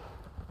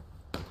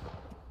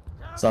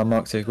 Sam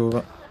Mark, take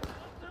over.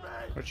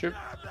 Richard.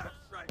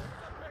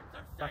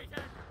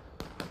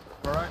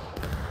 Alright.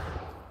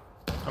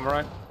 I'm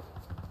alright.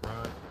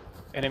 Right.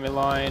 Enemy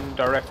line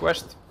direct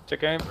west.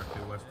 Take aim.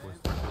 Directly west, boys.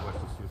 Directly west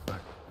is your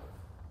back.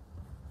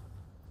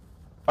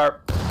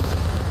 Fire.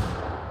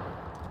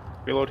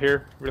 Reload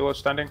here. Reload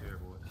standing. Here,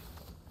 boys.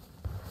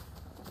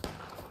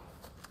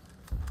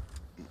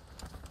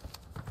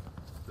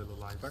 Still a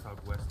line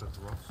southwest of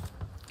the rocks.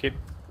 Keep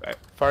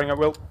firing at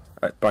will.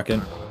 Right, back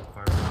in.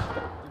 Fire.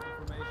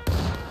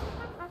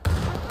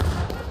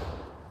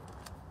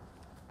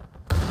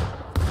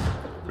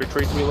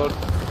 Retreat, reload.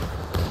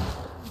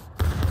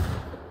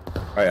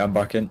 Right, I'm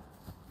back in.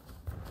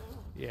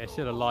 Yeah,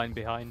 still a line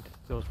behind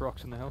those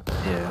rocks in the hill.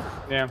 Yeah.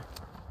 Yeah.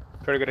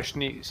 Tried to get a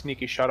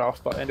sneaky shot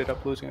off, but ended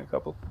up losing a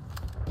couple.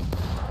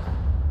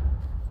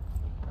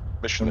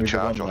 Mission to Only the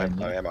charge one on him,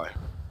 no line, ammo.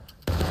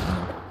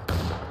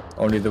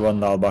 Only the one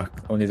line back.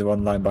 Only the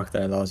one line back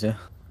there, Lars. Yeah.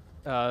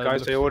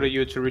 Guys, I order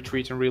you to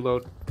retreat and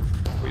reload.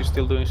 What are you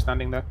still doing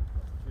standing there?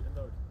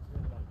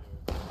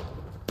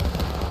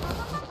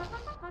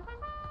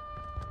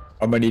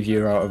 How many of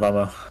you are out of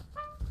ammo?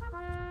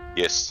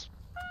 Yes.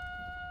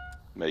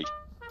 Me.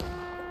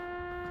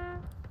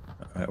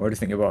 Right, what do you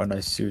think about a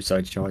nice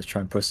suicide charge? Try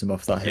and push them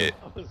off that hill. Yeah.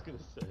 I was gonna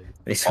say.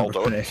 He's I'll gonna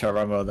do it. finish our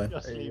ammo then.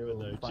 Just leave it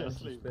though,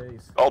 just leave it.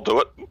 Space. I'll do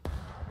it.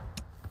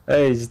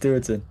 Hey, just do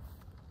it then.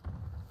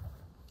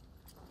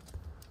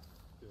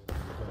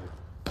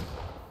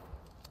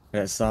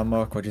 Yeah, Sam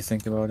Mark, what do you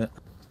think about it?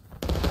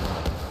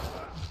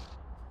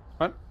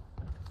 What?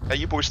 Hey,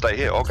 you boys stay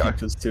here, I'll go.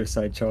 Just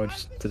suicide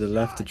charge to the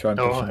left to try and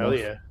push Oh, them hell off.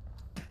 yeah.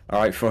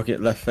 Alright, fuck it,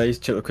 left face,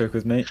 chill quick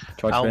with me.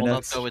 Try I to will win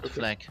not it. go with the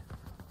flag.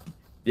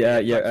 Yeah,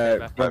 Flag, run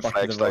No back to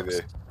flag, the stay rocks.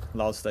 there.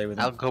 I'll stay with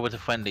him. I'll go with the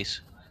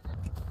friendlies.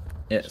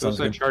 Yeah, sounds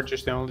Suicide good. charge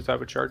is the only type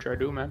of charge I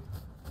do, man.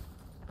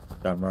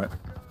 Damn right.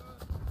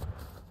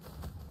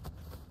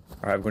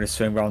 Alright, we're gonna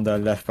swing round there,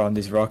 left round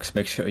these rocks,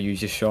 make sure to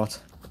use your shot.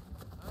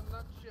 I'm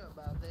not sure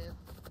about this.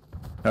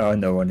 Oh,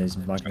 no one is,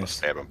 I'm gonna Magnus.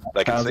 stab them.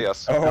 They can see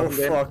us. Oh,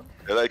 fuck.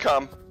 Here they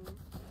come.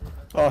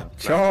 Oh,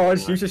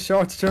 charge! Use your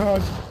shot,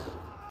 charge!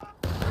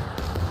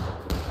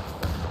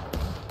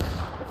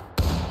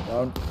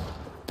 Down.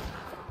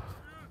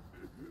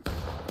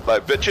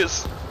 Like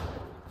bitches.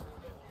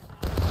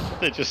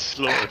 They just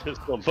slaughtered us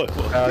one by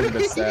one.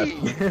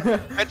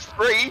 100%. That's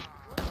 3.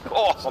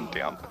 Oh, I'm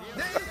down.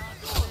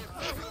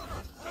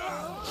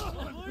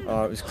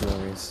 Oh, it was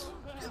glorious.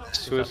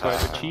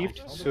 Suicide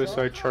achieved.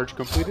 Suicide charge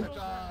completed.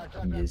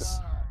 Yes.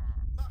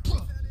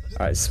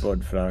 Alright,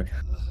 spawn flag.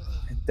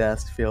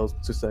 Task failed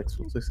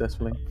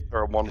successfully.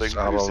 They're wandering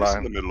useless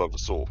in the middle of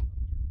us all.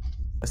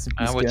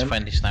 I'm with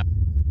friendlies now.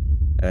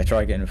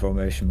 Try getting in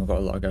formation, we've got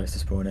a lot of guys to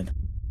spawn in.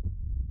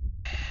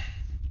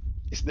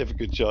 It's never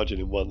good charging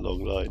in one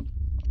long line.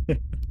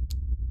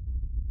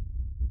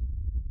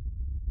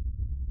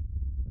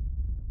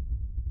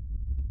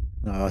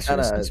 No, I should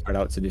have spread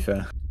out to be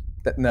fair.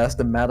 That's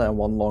the meta in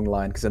one long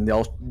line, because then they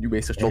all you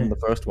wasted shot in the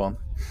first one.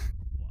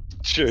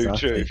 True,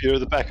 Exactly. true. If you're at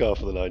the back half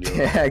of the line, you're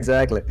right. Yeah,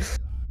 exactly. At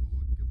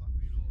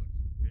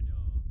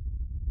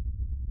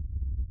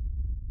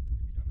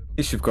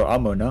least you've got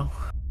ammo now.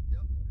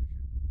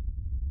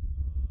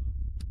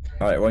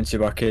 Alright, once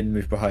you're back in,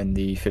 move behind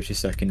the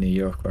 52nd New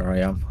York where I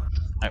am.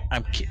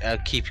 I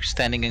keep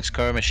standing and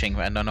skirmishing,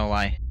 I don't know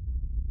why.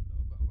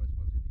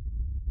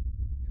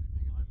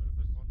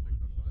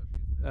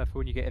 For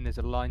when you get in, there's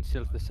a line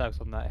still to the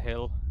south on that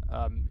hill.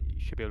 You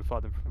should be able to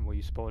find them from where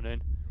you spawn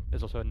in.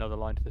 There's also another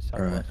line to the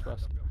southwest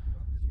west.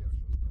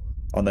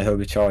 On the hill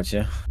we charge,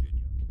 yeah?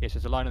 Yes,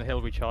 there's a line on the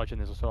hill we charge,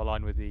 and there's also a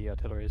line with the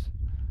artilleries.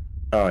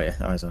 Oh yeah,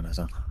 eyes on, eyes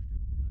on.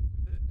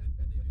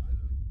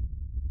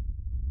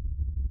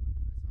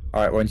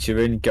 Alright, once you're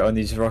in, get on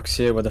these rocks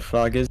here where the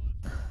flag is,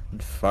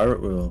 and fire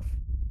at will.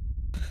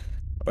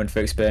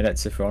 Unfixed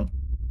bayonets to front.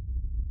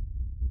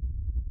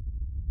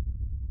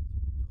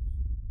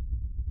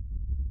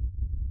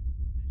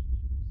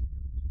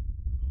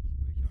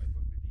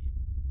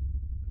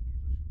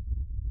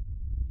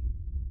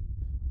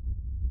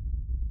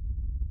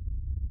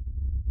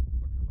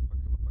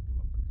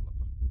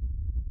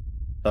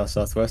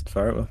 Southwest,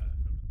 fire at will.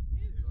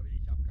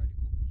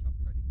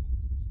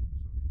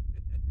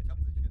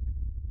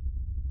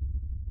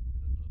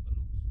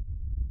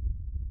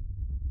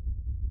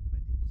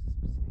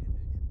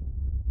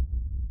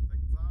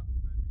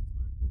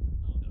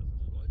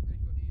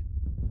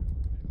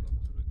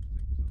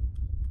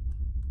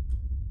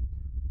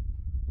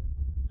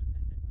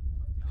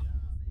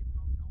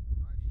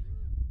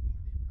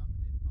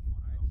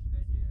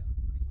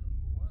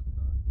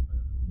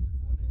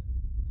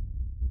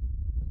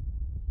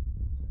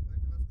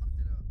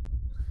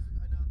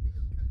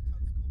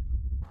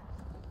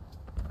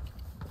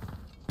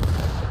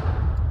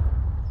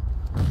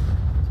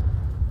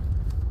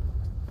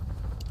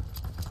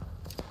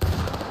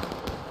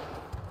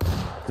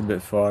 It's a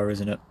bit far,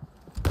 isn't it?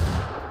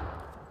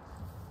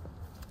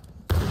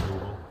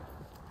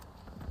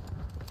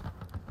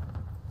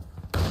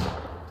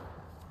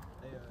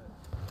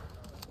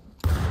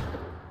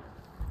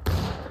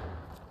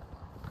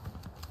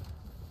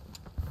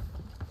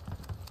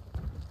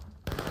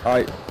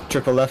 Alright,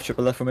 triple left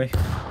for me.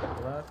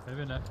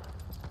 Maybe no.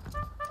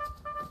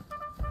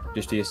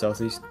 Just to your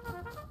southeast.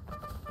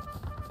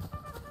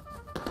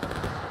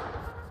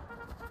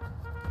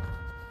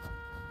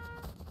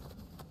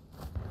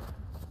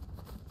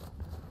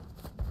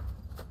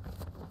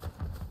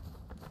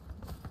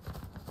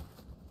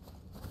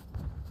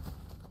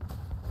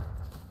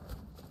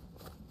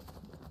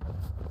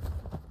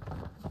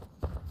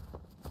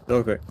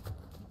 Okay.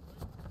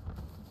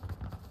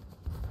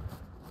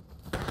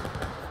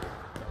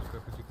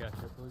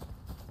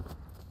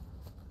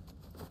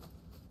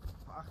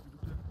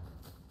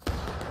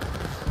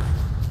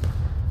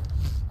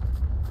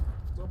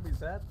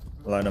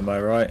 Line on my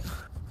right.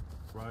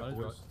 Right,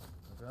 boys.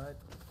 Right.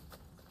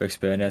 Fixed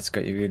bayonets,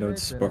 got your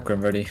reloads,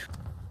 buckram ready.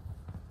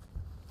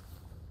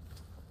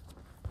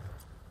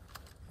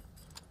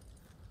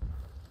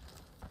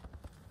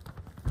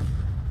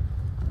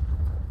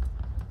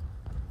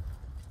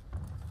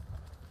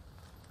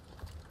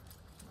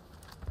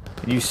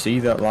 Can you see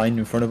that line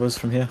in front of us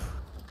from here?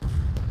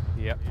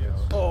 Yep.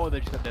 Oh, they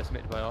just got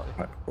decimated by artillery.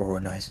 Right. Oh,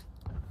 nice.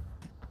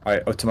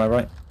 Alright, up to my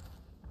right.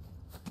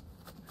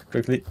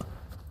 Quickly.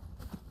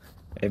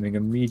 Aiming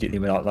immediately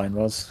where that line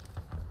was.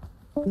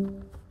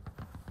 Aim,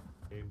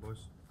 boys.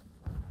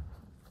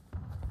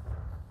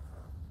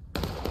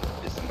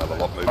 There's another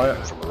lot moving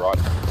in from the right.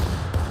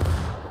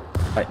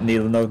 Right,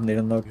 kneel node.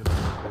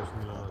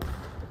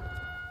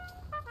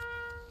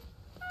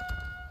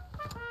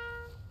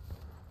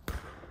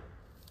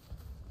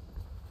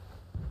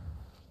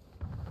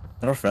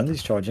 There are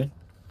friendlies charging.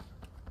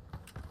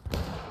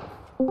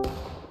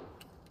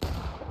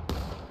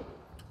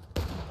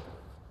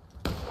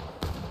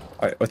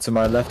 Alright, what's to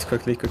my left?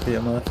 Quickly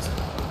on my left.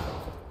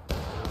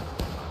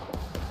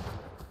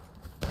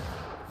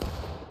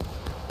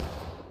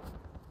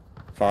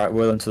 Fire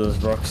well into those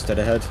rocks dead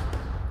ahead.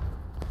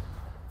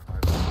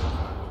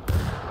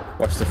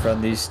 Watch the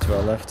friendlies to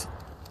our left.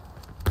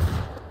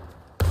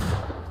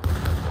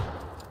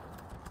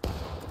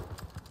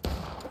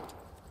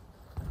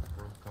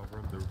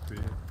 Cover the repeat.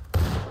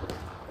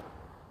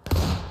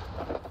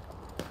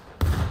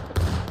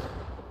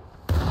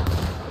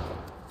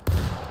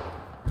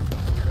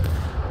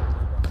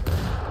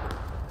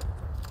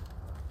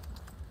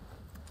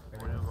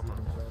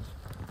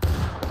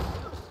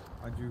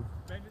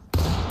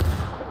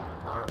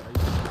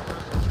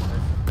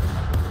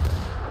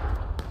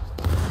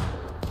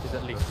 There's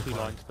at least 2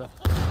 lines there.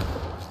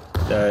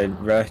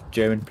 Right,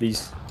 German,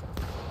 please.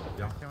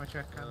 Yeah.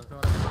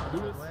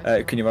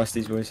 Can you ask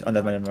these boys? Oh,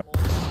 never mind.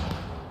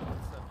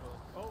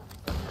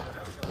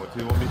 What do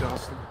you want me to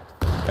ask them?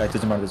 It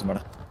doesn't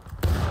matter.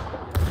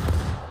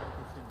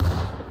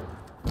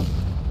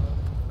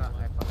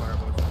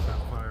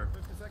 Fire.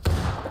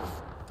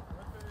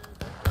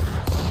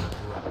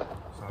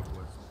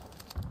 Southwest.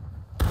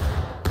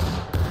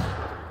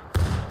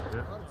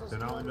 Yeah,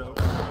 they're out in the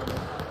open.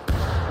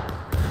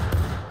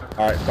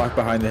 Alright, back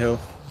behind the hill.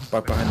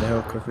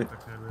 Quickly.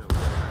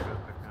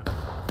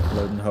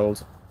 Load and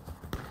hold.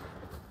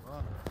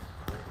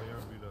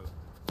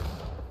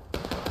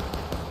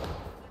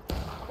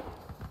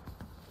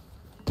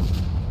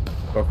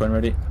 Buck when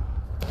ready.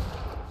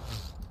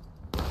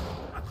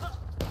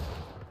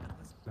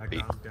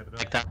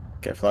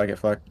 Get flag.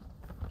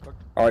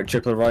 Alright,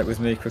 triple right with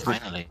me, quickly.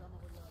 Finally.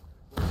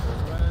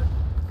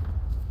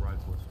 Right,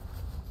 boys.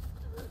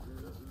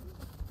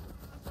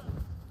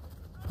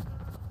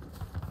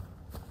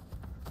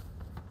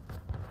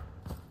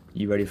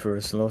 You ready for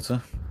a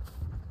slaughter?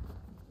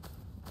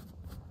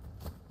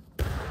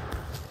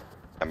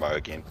 Ammo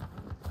again.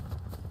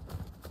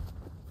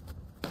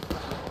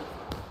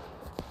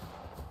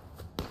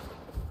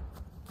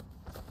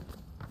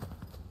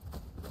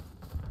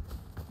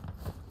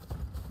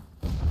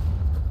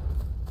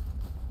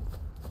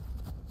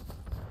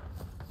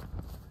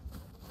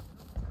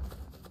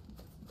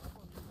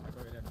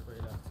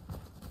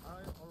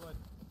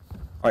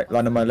 Alright,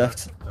 land on my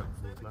left.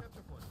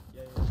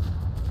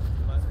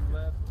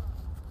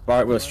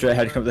 Alright, Will, straight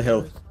ahead, come up the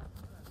hill.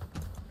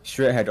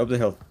 Straight ahead, up the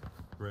hill.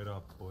 Straight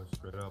up, boys,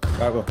 straight up.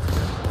 Alright, Will.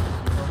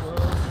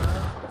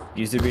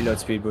 Use the reload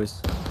speed,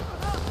 boys.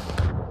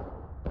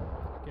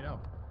 Get out.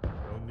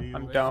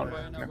 I'm down.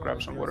 I'm gonna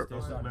grab some water.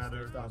 Doesn't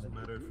matter if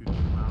you do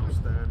now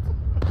stand.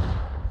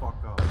 Fuck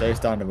up. Stay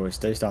standing, boys,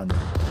 stay standing.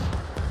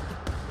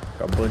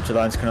 Got a bunch of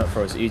lines coming up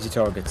for us, easy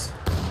targets.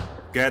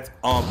 Get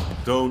up,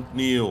 don't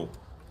kneel.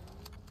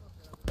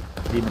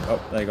 Lead them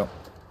up, there you go.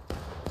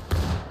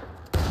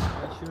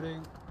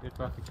 Shooting. Good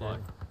traffic flag.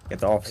 Get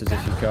the officers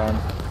if you can.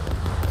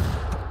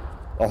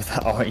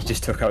 Oh, he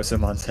just took out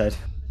someone's head.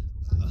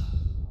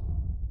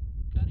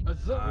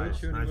 Nice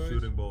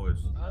shooting, boys.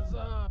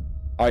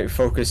 Alright,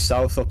 focus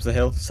south up the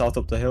hill, south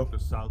up the hill.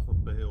 Focus south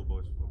up the hill,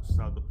 boys. Focus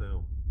south up the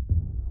hill.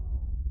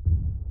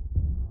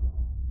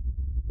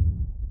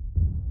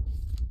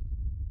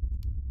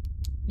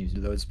 Use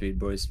the load speed,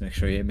 boys. Make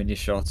sure you aim in your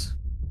shots.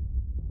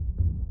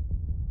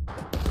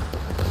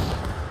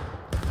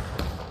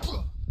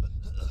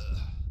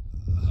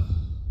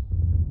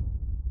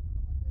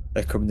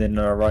 They're coming in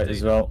on our right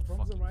as well.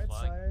 From the right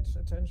side,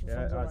 attention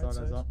from the right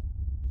side.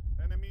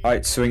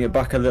 Alright, swing it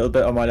back a little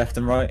bit on my left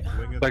and right.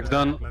 Flag's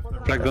done.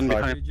 Flag done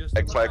behind.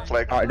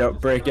 Flag. Alright, no,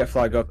 break, get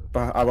flag up.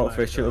 About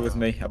first shooter with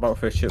me. About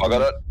first shooter. I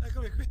got it.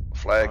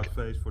 Flag. Bad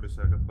face for the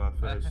second, bad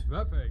face.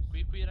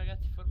 Qui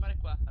ragazzi, formare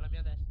qua, alla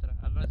mia destra.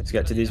 Allora, Let's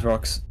get to these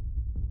rocks.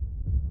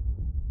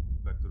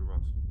 Back to the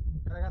rocks.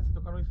 Ragazzi,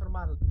 tocca a noi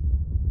fermarlo.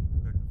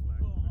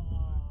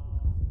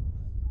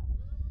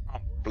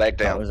 Flag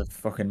That down. was a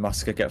fucking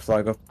massacre. Get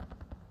flag up.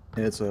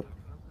 Yeah, it's up.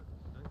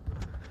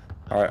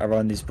 Alright,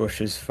 around these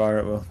bushes. Fire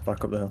it, Will.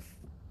 Back up the hill.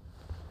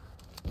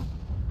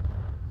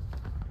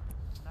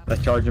 They're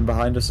charging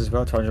behind us as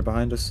well. Charging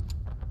behind us.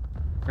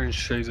 Orange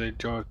shades are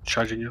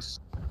charging us.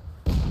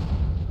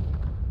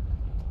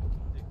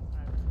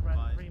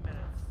 Run 3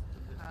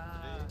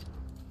 minutes.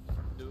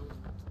 2,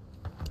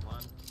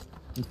 1.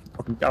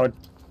 Fucking coward.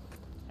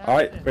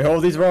 Alright, we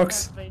hold these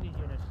rocks.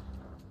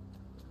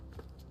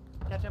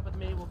 Catch up with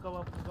me, we'll go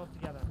up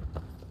together.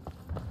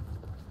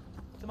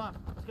 Come on,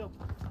 let's go.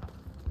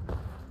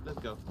 Let's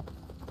go.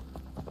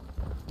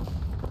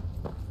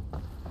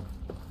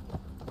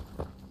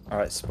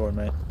 Alright, spawn,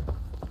 mate.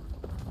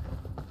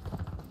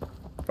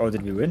 Oh,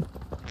 did we win?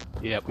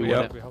 Yeah, we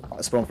Yeah. won.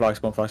 Alright, spawn flag,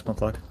 spawn flag, spawn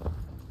flag.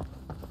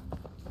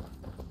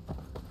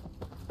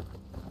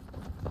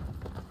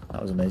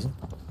 That was amazing.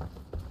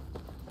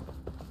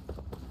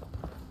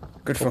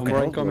 Good From fucking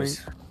right hold, coming.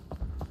 boys.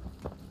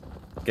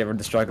 Get rid of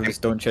the stragglers,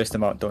 don't chase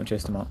them out, don't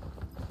chase them out.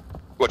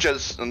 Watch out,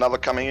 there's another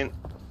coming in.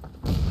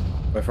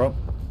 Where from?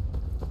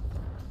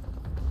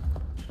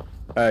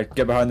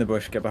 Get behind the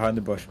bush, get behind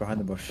the bush, behind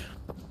the bush.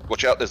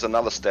 Watch out, there's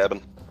another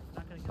stabbing.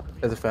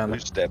 There's a family.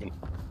 Who's stabbing?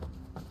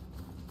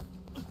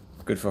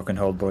 Good fucking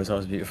hold, boys, that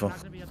was beautiful.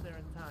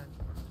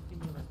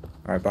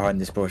 Alright,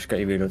 behind this bush, get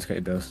your reloads, get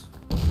your bills.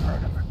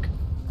 Alright, I'm back.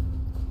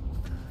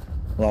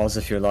 Lars,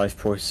 if you're alive,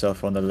 pour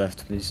yourself on the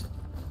left, please.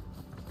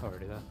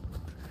 Already there.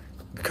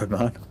 Good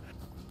man.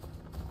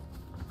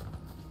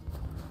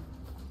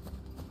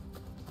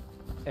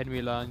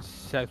 Enemy lines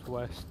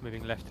southwest,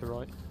 moving left to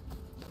right.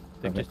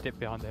 They've Okay. just dipped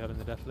behind the hill in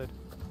the death lid.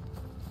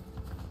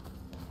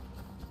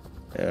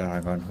 Yeah,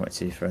 hang on, wait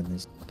till you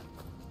friendlies.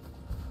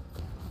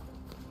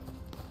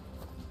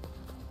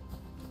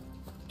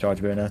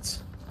 Charge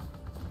bayonets.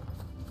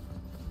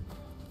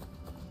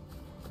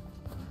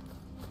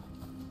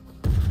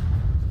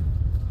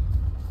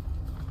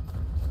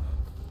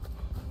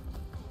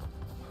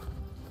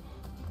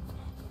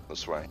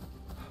 This way.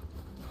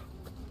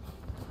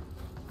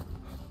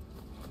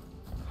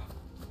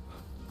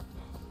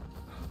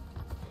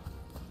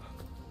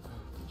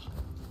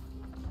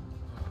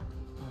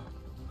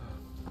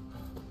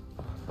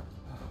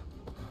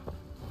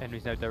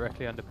 Enemies now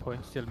directly under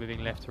point, still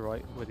moving left to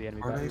right with the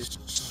enemy Are they batteries.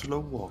 slow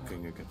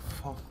walking again?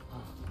 Fuck.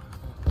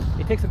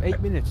 It takes them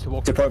 8 minutes to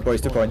walk. To point, boys,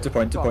 to point, to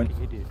point, to point.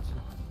 Fucking idiots.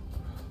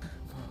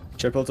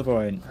 Triple to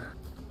point.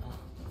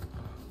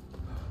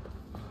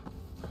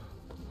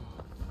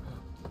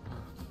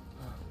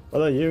 For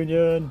the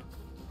Union!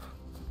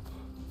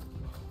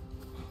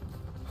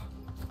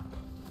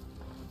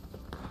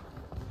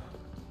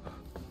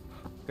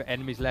 Got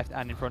enemies left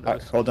and in front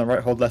of us. Hold on right,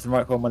 hold left and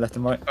right, hold my left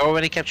and right.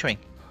 Already capturing.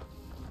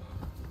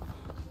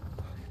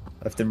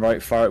 Left and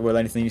right, fire at will,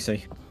 anything you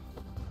see.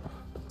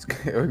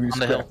 On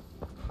the hill.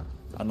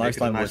 A nice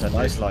line, boys, a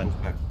nice line.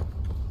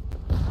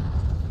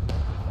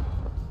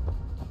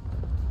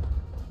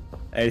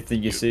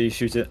 Anything you see,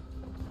 shoot it.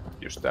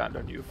 You stand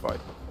and you fight.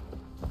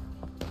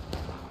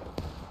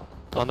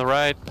 On the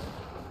right.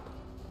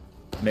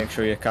 Make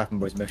sure you're capping,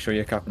 boys. Make sure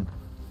you're capping.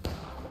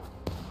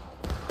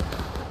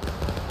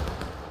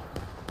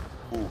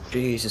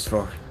 Jesus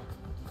fuck.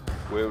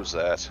 Where was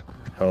that?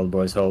 Hold,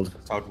 boys, hold.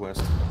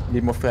 Southwest.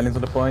 Need more Australians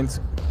on the point.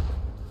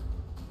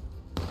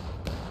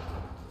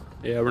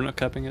 Yeah, we're not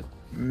capping it.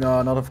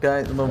 No, not enough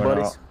guys, no We're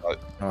bodies.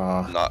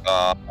 not.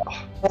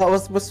 Oh,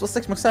 it was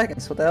 6 more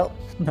seconds. What the hell?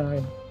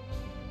 9.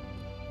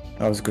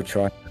 That was a good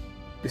try.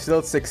 We still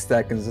had 6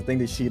 seconds. I think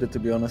they cheated, to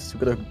be honest. We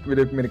could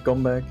have made a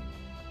comeback.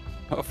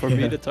 Oh, for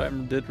me, the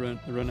timer did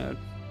run out.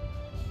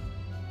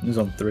 It was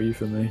on 3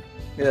 for me.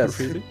 Yes.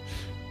 Really?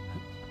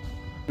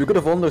 We could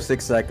have won those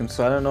 6 seconds,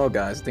 so I don't know,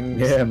 guys. I think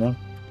Yeah, man.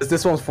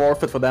 this one's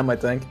forfeit for them, I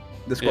think.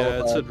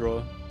 Yeah, it's a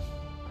draw.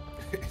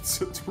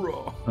 It's a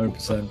draw.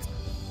 100%.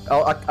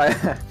 I'll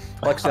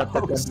accept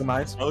that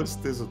compromise. How is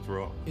this a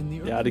draw?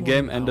 Yeah, the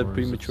game ended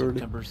prematurely.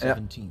 September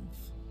 17th.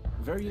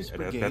 Various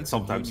brigades that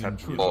sometimes of Union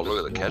happens. troops, Oh, look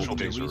at the including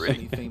casualties the already.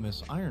 recently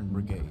famous Iron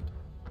Brigade,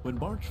 would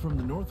march from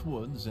the North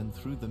Woods and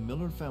through the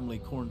Miller family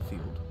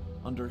cornfield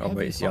under Oh, heavy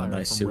wait, see how fire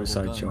nice from rebel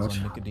suicide guns charge.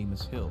 on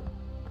Nicodemus Hill,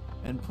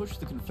 and push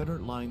the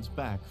Confederate lines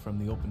back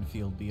from the open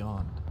field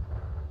beyond.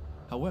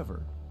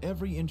 However,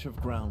 every inch of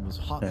ground was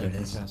hotly There it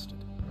is.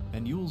 contested,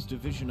 and Ewell's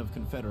division of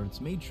Confederates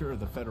made sure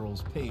the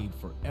Federals paid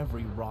for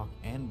every rock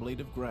and blade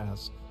of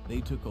grass they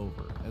took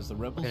over as the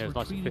rebels Okay, it was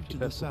nice and retreated to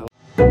the 50-50. south.